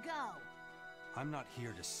soldier go. I'm not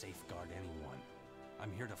here to safeguard anyone.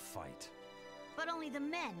 I'm here to fight. But only the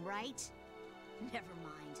men, right? Never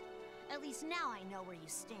mind. At least now I know where you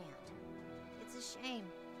stand. It's a shame.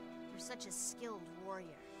 You're such a skilled warrior.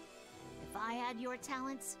 If I had your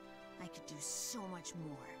talents, I could do so much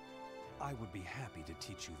more. I would be happy to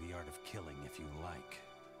teach you the art of killing if you like.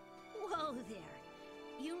 Whoa there.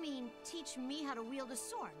 You mean teach me how to wield a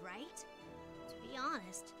sword, right? To be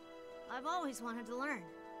honest, I've always wanted to learn.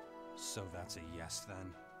 So that's a yes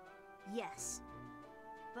then? Yes.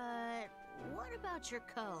 But what about your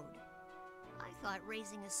code? I thought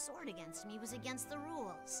raising a sword against me was against the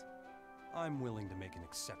rules. I'm willing to make an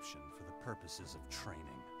exception for the purposes of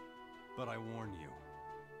training. But I warn you,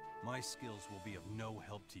 My skills will be of no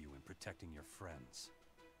help to you in protecting your friends.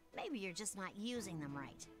 Maybe you're just not using them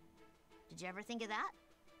right. Did you ever think of that?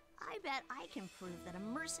 I bet I can prove that a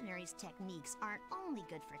mercenary's techniques aren't only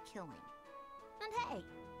good for killing. And hey,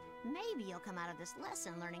 maybe you'll come out of this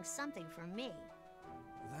lesson learning something from me.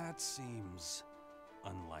 That seems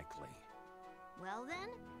unlikely. Well then,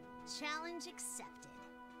 challenge accepted.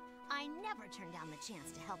 I never turn down the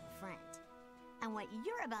chance to help a friend. And what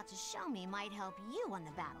you're about to show me might help you on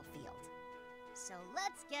the battlefield. So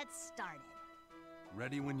let's get started.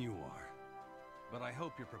 Ready when you are. But I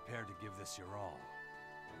hope you're prepared to give this your all.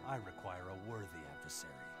 I require a worthy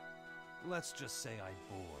adversary. Let's just say I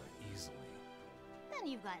bore easily. Then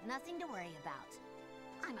you've got nothing to worry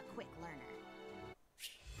about. I'm a quick learner.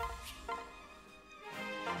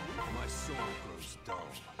 My sword grows dull.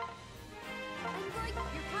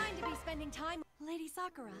 You're kind to be spending time. Lady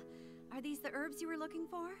Sakura, are these the herbs you were looking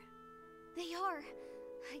for? They are.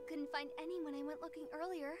 I couldn't find any when I went looking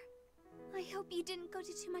earlier. I hope you didn't go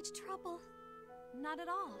to too much trouble. Not at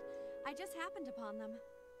all. I just happened upon them.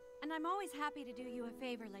 And I'm always happy to do you a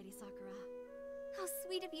favor, Lady Sakura. How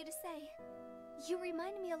sweet of you to say. You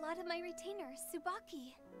remind me a lot of my retainer,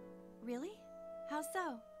 Tsubaki. Really? How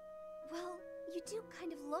so? Well, you do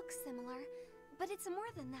kind of look similar, but it's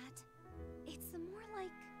more than that. It's more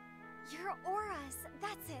like your auras,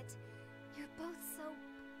 that's it. You're both so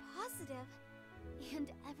positive.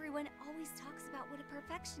 And everyone always talks about what a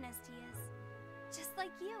perfectionist he is. Just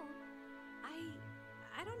like you.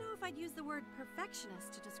 I don't know if I'd use the word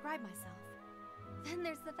perfectionist to describe myself. Then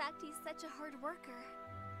there's the fact he's such a hard worker.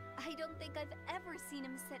 I don't think I've ever seen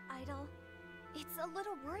him sit idle. It's a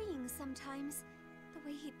little worrying sometimes, the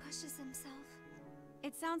way he pushes himself.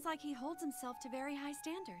 It sounds like he holds himself to very high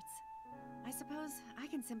standards. I suppose I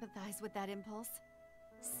can sympathize with that impulse.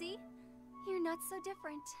 See? You're not so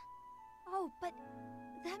different. Oh, but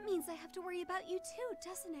that means I have to worry about you too,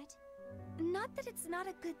 doesn't it? Not that it's not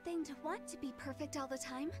a good thing to want to be perfect all the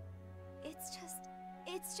time. It's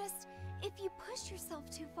just, if you push yourself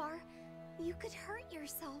too far, you could hurt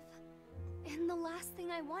yourself. And the last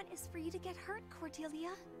thing I want is for you to get hurt,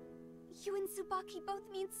 Cordelia. You and Tsubaki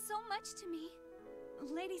both mean so much to me.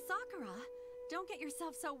 Lady Sakura, don't get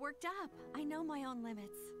yourself so worked up. I know my own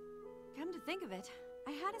limits. Come to think of it,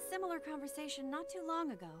 I had a similar conversation not too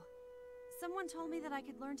long ago. Someone told me that I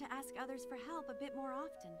could learn to ask others for help a bit more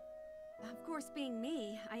often. Of course, being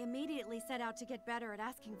me, I immediately set out to get better at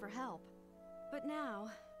asking for help. But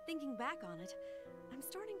now, thinking back on it, I'm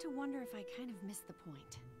starting to wonder if I kind of missed the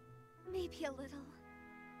point. Maybe a little.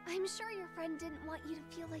 I'm sure your friend didn't want you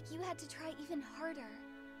to feel like you had to try even harder.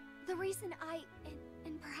 The reason I,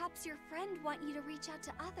 and perhaps your friend, want you to reach out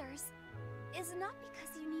to others is not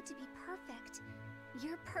because you need to be perfect.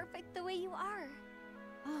 You're perfect the way you are.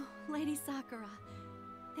 Oh, Lady Sakura,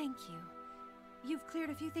 thank you. You've cleared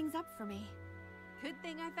a few things up for me. Good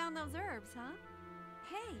thing I found those herbs, huh?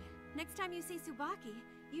 Hey, next time you see Tsubaki,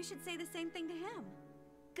 you should say the same thing to him.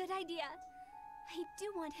 Good idea. I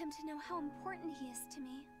do want him to know how important he is to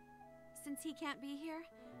me. Since he can't be here,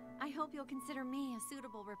 I hope you'll consider me a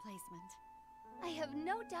suitable replacement. I have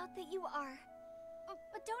no doubt that you are.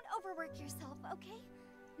 But don't overwork yourself, okay?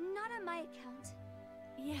 Not on my account.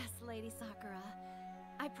 Yes, Lady Sakura.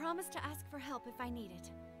 I promise to ask for help if I need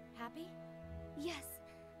it. Happy? Yes,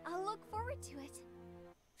 I'll look forward to it.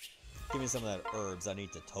 Give me some of that herbs, I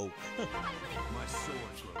need to toke. My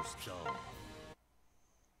sword grows dull.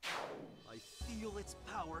 I feel its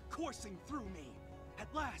power coursing through me.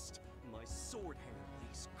 At last, my sword hand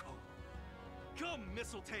lays calm. Come,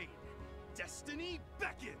 Mistletoe! Destiny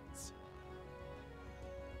beckons!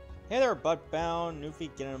 Hey there, butt-bound.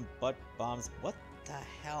 Newfie getting him butt bombs. What the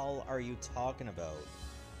hell are you talking about?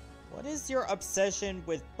 What is your obsession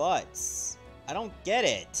with butts? I don't get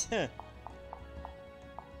it.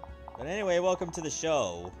 But anyway, welcome to the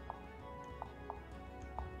show.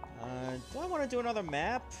 Do I want to do another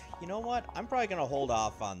map? You know what? I'm probably going to hold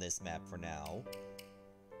off on this map for now.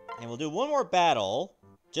 And we'll do one more battle,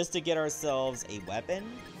 just to get ourselves a weapon,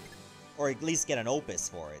 or at least get an opus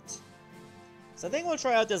for it. So I think we'll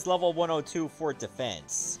try out this level 102 Fort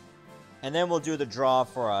Defense. And then we'll do the draw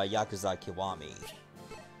for Yakuza Kiwami.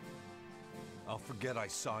 I'll forget I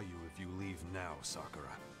saw you if you leave now,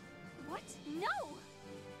 Sakura. What? No!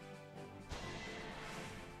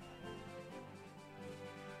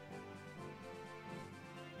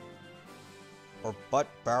 Or butt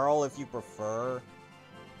barrel if you prefer.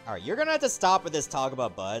 Alright, you're gonna have to stop with this talk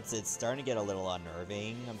about butts. It's starting to get a little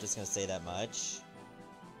unnerving. I'm just gonna say that much.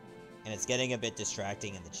 And it's getting a bit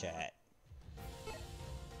distracting in the chat.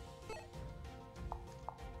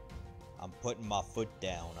 I'm putting my foot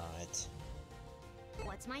down on it.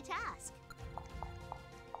 What's my task?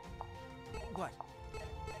 What?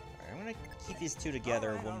 I'm gonna keep these two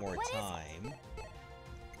together one more What is it? time.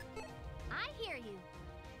 I hear you.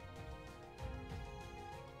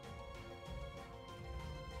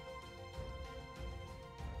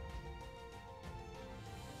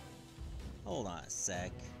 Hold on a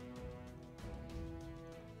sec.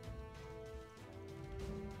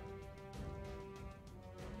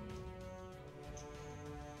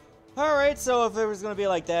 Alright, so if it was gonna be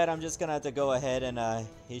like that, I'm just gonna have to go ahead and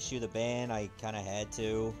issue the ban. I kinda had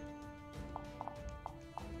to.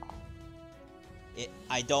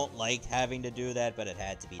 I don't like having to do that, but it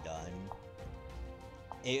had to be done.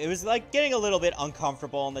 It was like getting a little bit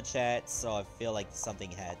uncomfortable in the chat, so I feel like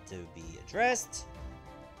something had to be addressed.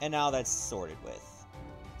 And now that's sorted with.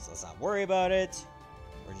 So let's not worry about it.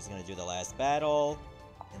 We're just gonna do the last battle,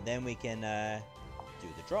 and then we can do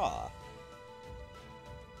the draw.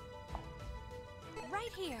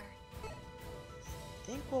 Right here. I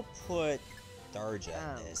think we'll put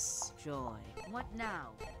Darja in this. Joy. What now?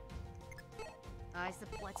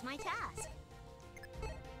 What's my task?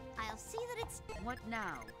 I'll see that it's... What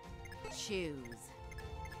now? Choose.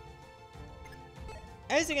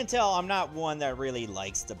 As you can tell, I'm not one that really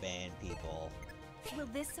likes to ban people. Will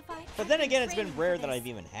this suffice? But then again, it's been rare that I've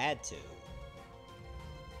even had to.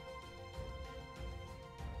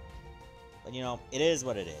 But you know, it is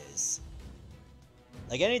what it is.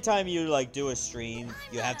 Like, anytime you, like, do a stream,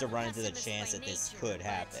 you have to run into the chance that this could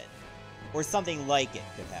happen. Or something like it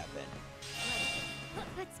could happen.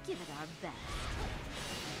 Let's give it our best.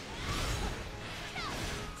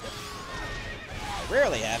 I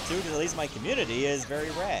rarely have to, because at least my community is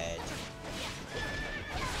very rad.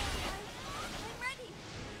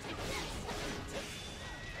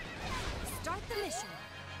 Start the mission.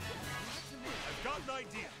 I've got an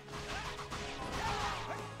idea.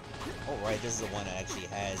 Oh right, this is the one that actually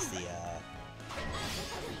has the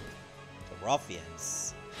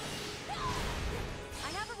ruffians. I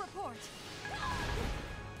have a report.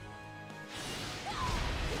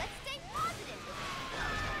 Let's stay positive.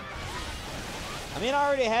 I mean, I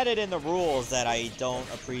already had it in the rules that I don't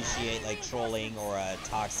appreciate, like, trolling or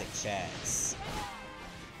toxic chats.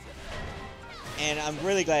 And I'm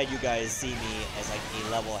really glad you guys see me as, like, a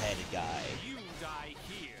level-headed guy. You die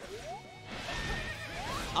here.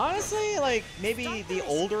 Honestly, like, maybe the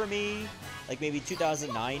older me, like maybe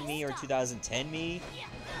 2009 me or 2010 me,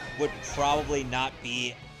 would probably not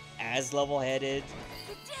be as level-headed.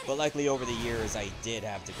 But likely over the years, I did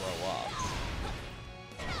have to grow up.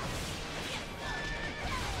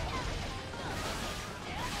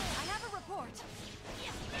 I have a report.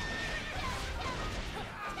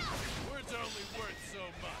 Words are only worth so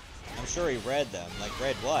much. I'm sure he read them. Like,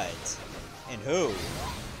 read what? And who?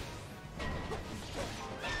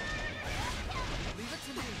 Leave it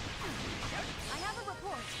to me. I have a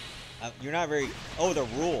report. You're not very... Oh, the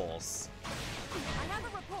rules. I have a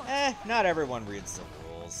report. Not everyone reads the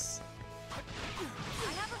rules. I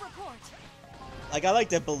have a report. Like, I like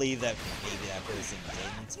to believe that maybe that person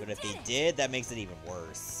didn't, but if they did, that makes it even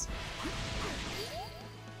worse.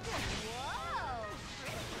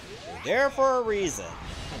 They're there for a reason. And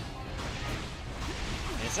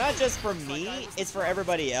it's not just for me, it's for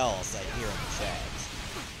everybody else that here in the chat.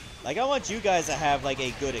 Like, I want you guys to have, like,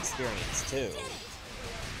 a good experience, too. You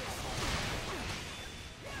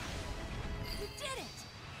did it.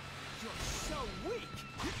 You're so weak.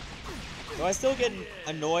 Do I still get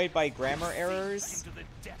annoyed by grammar errors? Into the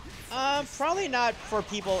depths. Probably not for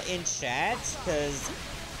people in chat, because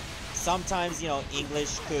sometimes, you know,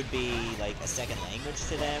 English could be, like, a second language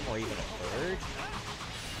to them, or even a third.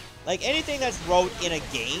 Like, anything that's wrote in a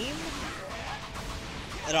game,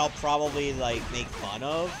 that I'll probably, like, make fun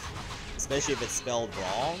of, especially if it's spelled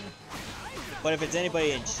wrong. But if it's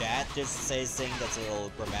anybody in chat just says something that's a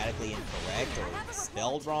little grammatically incorrect or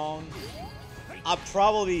spelled wrong, I'll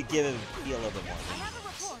probably be a little bit more I have lenient. a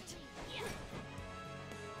report.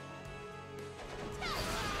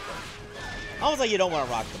 Almost like you don't want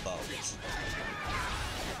to rock the boat.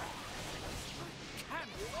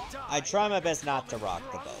 I try my best not to rock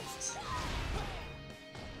the boat.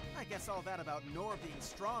 I guess all that about Nor being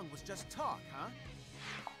strong was just talk, huh?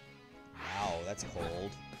 Wow, that's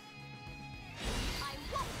cold. I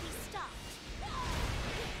won't be stopped.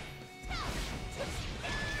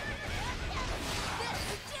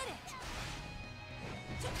 You did it.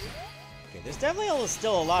 Okay, there's definitely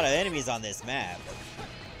still a lot of enemies on this map.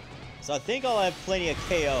 So I think I'll have plenty of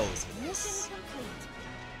KOs for this. Mission complete.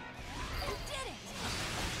 You did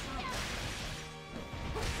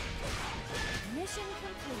it. Mission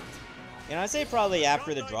complete. And I'd say probably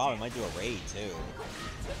after the draw, we might do a raid too.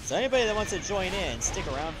 So anybody that wants to join in, stick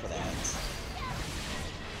around for that.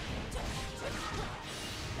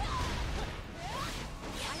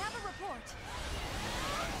 I have a report.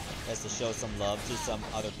 Just to show some love to some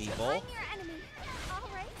other people. I'm your enemy. All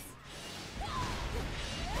right.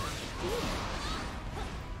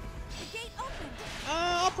 The gate opened.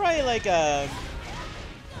 I'll probably like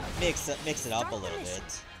mix it up a little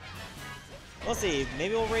bit. We'll see.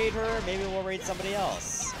 Maybe we'll raid her. Maybe we'll raid somebody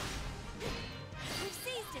else. We've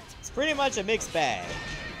seized it. It's pretty much a mixed bag.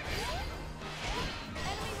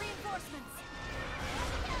 Enemy reinforcements.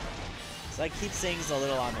 So I keep things a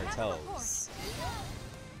little on their toes.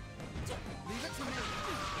 Leave it to me.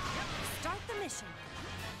 Start the mission.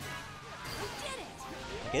 We did it.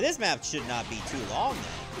 Okay, this map should not be too long then.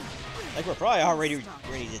 Like we're probably already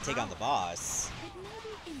ready to take on the boss. It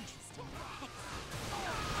may be interesting.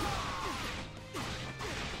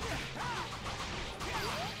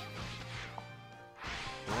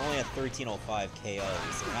 We're only at 1305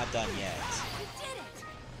 KOs, so we're not done yet. We did it.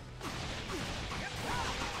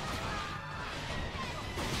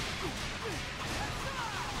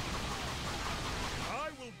 I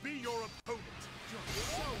will be your opponent.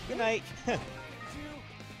 Good night. I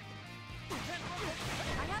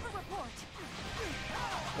have a report.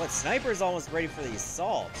 What, sniper's almost ready for the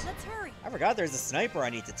assault? Let's hurry. I forgot there's a sniper I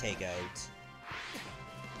need to take out.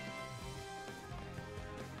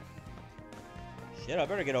 Shit, I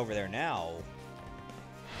better get over there now.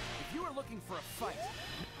 If you are looking for a fight,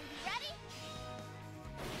 Ready?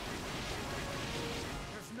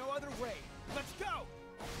 there's no other way. Let's go!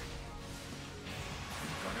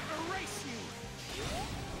 I'm gonna erase you!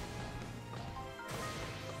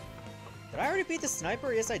 Did I already beat the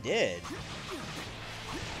sniper? Yes, I did.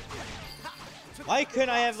 Why couldn't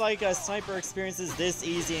I have, like, a sniper experiences this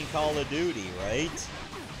easy in Call of Duty, right?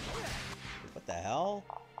 What the hell?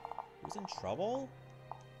 Who's in trouble?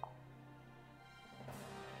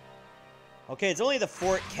 Okay, it's only the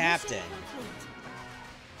fort captain. Mission complete.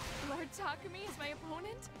 Lord Takumi is my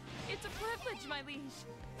opponent? It's a privilege, my liege.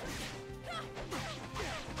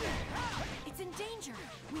 It's in danger.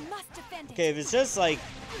 We must defend it. Okay, if it's just, like,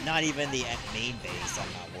 not even the main base,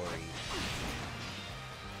 I'm not worried.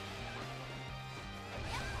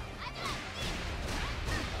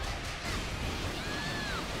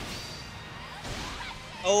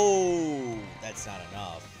 Oh, that's not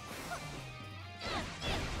enough.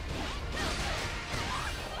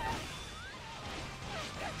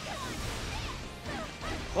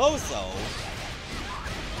 Close though.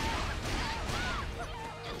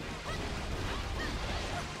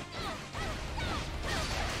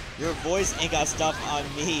 Your voice ain't got stuff on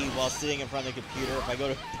me while sitting in front of the computer. If I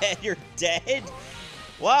go to bed, you're dead?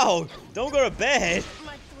 Wow, don't go to bed.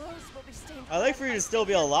 My clothes will be stained. I'd like for you to still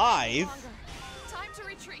be alive. Longer. Time to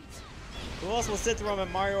retreat. Who else will sit through them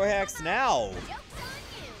at Mario Hacks now? Joke's on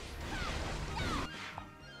you.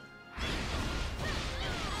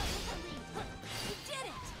 We did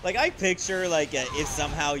it. Like, I picture, like, if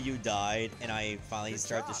somehow you died and I finally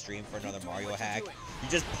start the stream for another Mario hack, you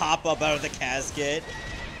just pop up out of the casket.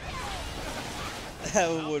 That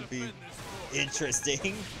would be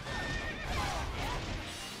interesting.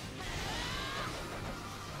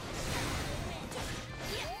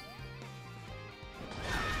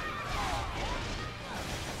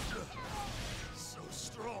 So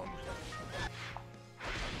strong.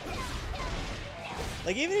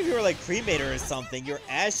 Like, even if you were, like, cremated or something, your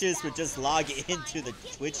ashes would just log into the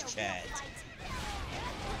Twitch chat.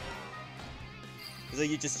 It's like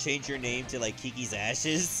you just change your name to, like, Kiki's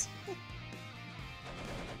Ashes. I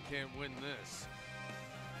can't win this.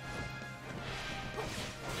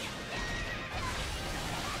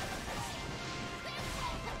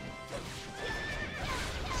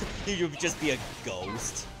 You would just be a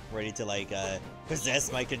ghost, ready to, like,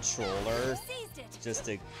 possess my controller, Seized it. just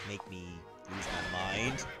to make me lose my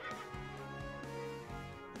mind.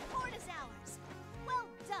 The fort is ours. Well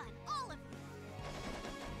done, all of you.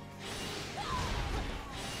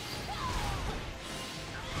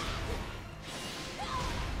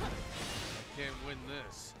 I can't win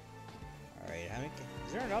this. Alright,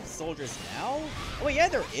 is there enough soldiers now? Oh wait, yeah,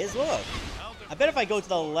 there is, look! I bet if I go to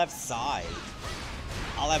the left side,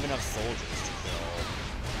 I'll have enough soldiers to kill.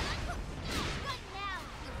 Good now,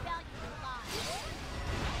 you valuable lives.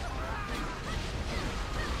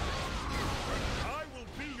 I will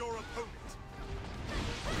be your opponent.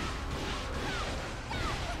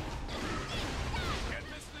 Can't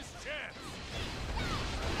miss this chance.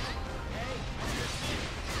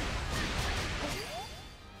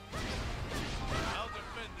 I'll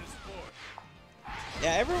defend this fort.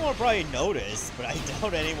 Yeah, everyone will probably notice, but I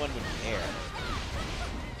doubt anyone would care.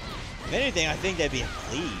 If anything, I think they'd be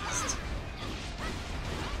pleased.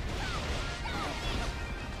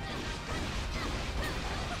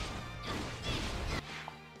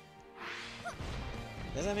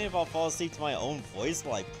 Does that mean if I'll fall asleep to my own voice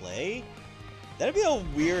while I play? That'd be a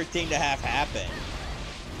weird thing to have happen.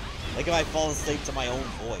 Like if I fall asleep to my own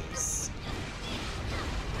voice.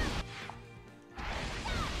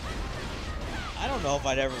 I don't know if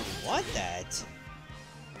I'd ever want that.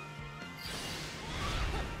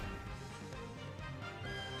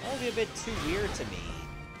 That would be a bit too weird to me.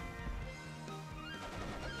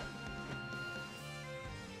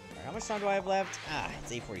 Alright, how much time do I have left? Ah,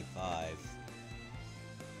 it's 8:45.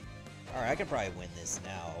 Alright, I could probably win this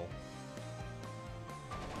now.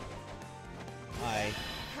 Hi.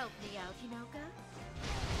 Help me out, Hinoka.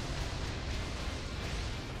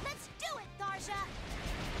 Let's do it, Tharsha!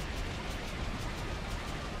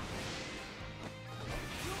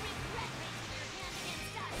 You'll regret raising your hand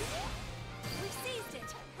against us! We've seized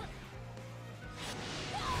it!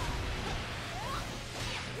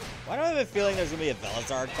 Why do I have a feeling there's gonna be a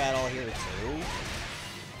Velazark battle here too?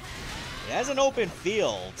 It has an open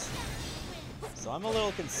field, so I'm a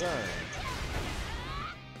little concerned.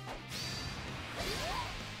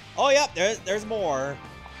 Oh, yep, there's more.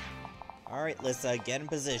 All right, Lissa, get in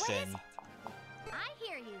position. I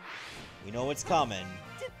hear you. We know what's coming.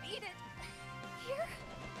 Defeat it! Here?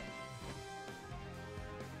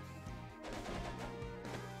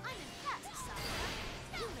 I'm impressed, Sakura.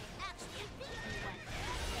 You may actually beat me one.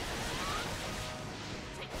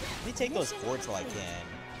 Let me take those forts while I can.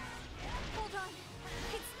 Hold on.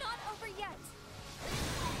 It's not over yet.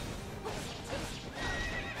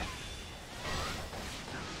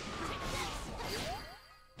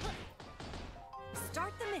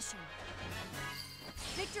 Start the mission.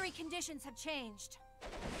 Victory conditions have changed.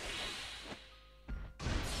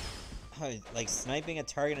 Like sniping a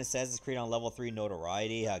target in Assassin's Creed on level 3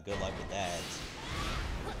 notoriety. Good luck with that.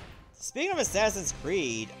 Speaking of Assassin's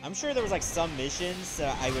Creed, I'm sure there was like some missions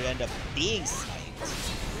that I would end up being sniped.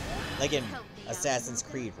 Like in Assassin's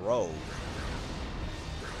Creed Rogue.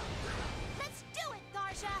 Let's do it,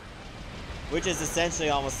 Tharsha! Which is essentially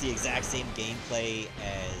almost the exact same gameplay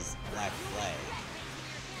as Black Flag.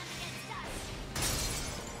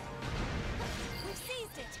 We've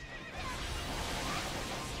seized it.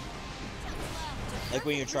 Like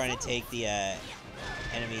when you're trying to take the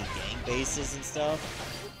enemy gang bases and stuff.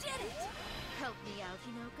 We did it! Help me out,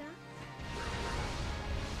 Hinoka.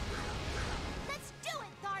 Let's do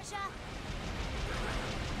it, Tharsha!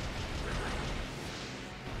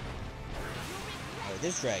 Oh,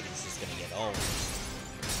 this dragon's just gonna get old.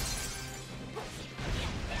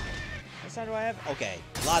 How much time do I have? Okay,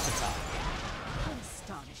 lots of time.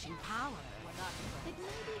 Astonishing power. It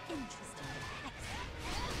may be interesting.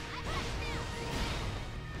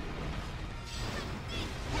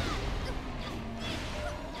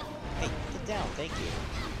 Hey, get down, thank you.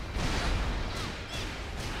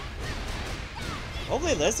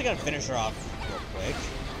 Hopefully Lissa gonna finish her off real quick.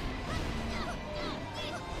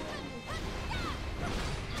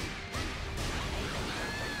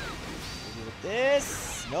 Maybe with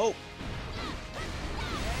this? Nope.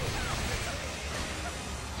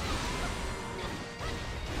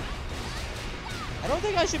 I don't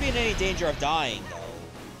think I should be in any danger of dying, though.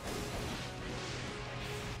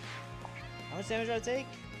 How much damage did I take?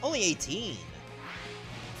 Only 18.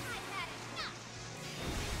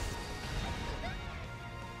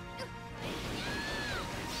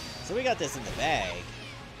 So we got this in the bag.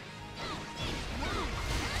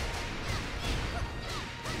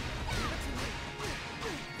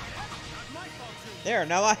 There,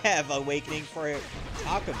 now I have Awakening for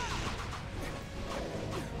Takumi.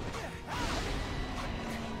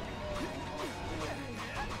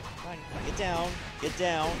 Come on, get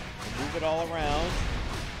down, move it all around.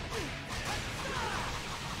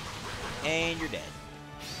 And you're dead.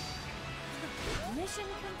 Mission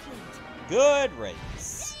complete. Good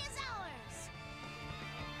riddance.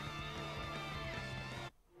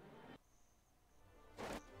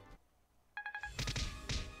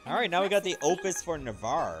 Alright, now we got the Opus for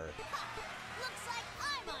Navarre. Looks like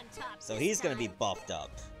I'm on top. So he's gonna be buffed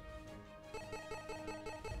up.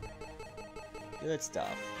 Good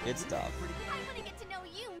stuff. Good stuff. I want to get to know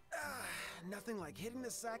you. Nothing like hitting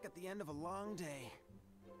the sack at the end of a long day.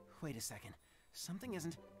 Wait a second. Something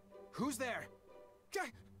isn't... Who's there?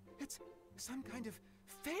 It's some kind of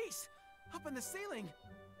face up in the ceiling.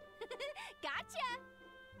 Gotcha.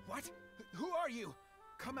 What? Who are you?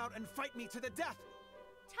 Come out and fight me to the death.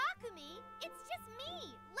 Takumi, it's just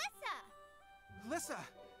me, Lissa. Lissa,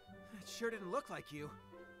 it sure didn't look like you.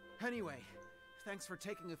 Anyway, thanks for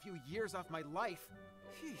taking a few years off my life.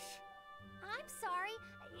 Sheesh. I'm sorry.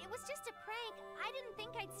 It was just a prank. I didn't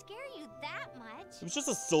think I'd scare you that much. It was just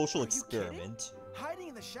a social Are you kidding? experiment. Hiding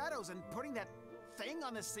in the shadows and putting that thing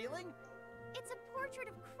on the ceiling? It's a portrait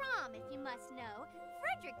of Crom, if you must know.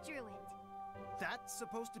 Frederick drew it. That's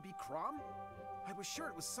supposed to be Crom? I was sure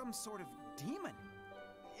it was some sort of demon.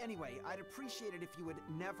 Anyway, I'd appreciate it if you would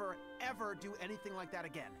never, ever do anything like that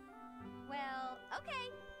again. Well, okay.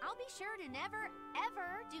 I'll be sure to never,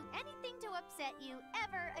 ever do anything to upset you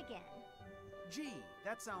ever again. Gee,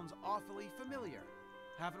 that sounds awfully familiar.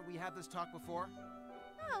 Haven't we had this talk before?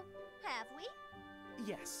 Oh, have we?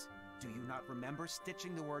 Yes. Do you not remember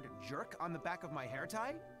stitching the word jerk on the back of my hair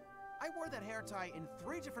tie? I wore that hair tie in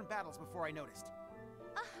 3 different battles before I noticed.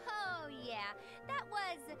 Oh, yeah. That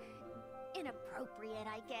was inappropriate,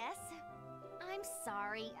 I guess. I'm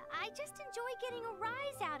sorry. I just enjoy getting a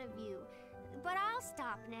rise out of you. But I'll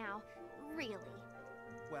stop now. Really.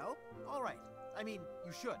 Well, all right. I mean,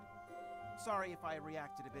 you should. Sorry if I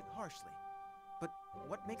reacted a bit harshly. But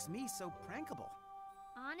what makes me so prankable?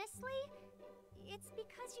 Honestly, it's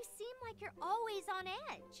because you seem like you're always on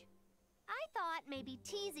edge. I thought maybe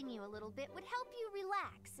teasing you a little bit would help you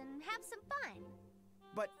relax and have some fun.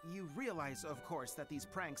 But you realize, of course, that these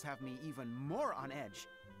pranks have me even more on edge.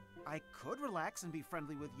 I could relax and be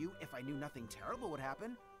friendly with you if I knew nothing terrible would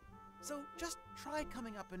happen. So just try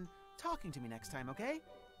coming up and talking to me next time, okay?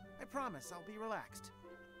 I promise I'll be relaxed.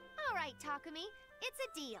 All right, Takumi, it's a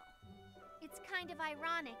deal. It's kind of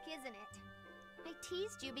ironic, isn't it? I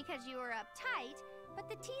teased you because you were uptight, but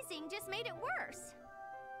the teasing just made it worse.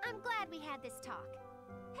 I'm glad we had this talk.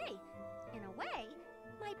 Hey, in a way,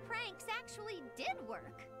 my pranks actually did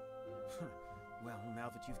work. Well, now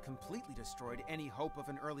that you've completely destroyed any hope of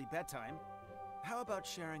an early bedtime, how about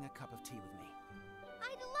sharing a cup of tea with me?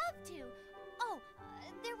 I'd love to. Oh,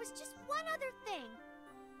 there was just one other thing.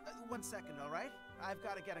 1 second, all right? I've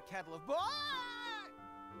got to get a kettle of...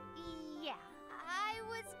 Yeah, I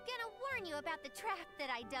was gonna warn you about the trap that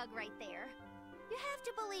I dug right there. You have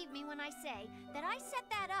to believe me when I say that I set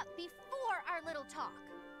that up before our little talk.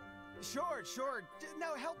 Sure.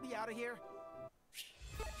 Now help me out of here.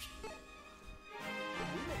 We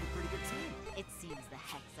make a pretty good team. It seems the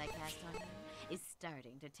hex I cast on you is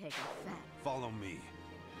starting to take effect. Follow me.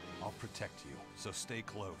 I'll protect you, so stay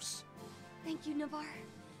close. Thank you, Navarre.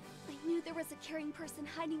 I knew there was a caring person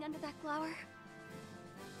hiding under that glower.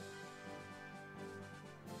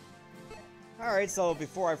 Alright, so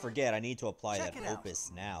before I forget, I need to apply Check that it out.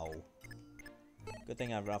 opus now. Good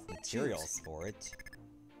thing I have enough materials for it.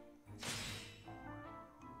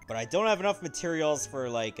 But I don't have enough materials for,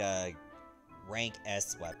 like, rank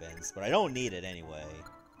S weapons. But I don't need it anyway.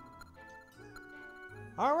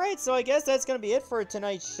 Alright, so I guess that's gonna be it for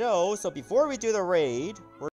tonight's show. So before we do the raid, we're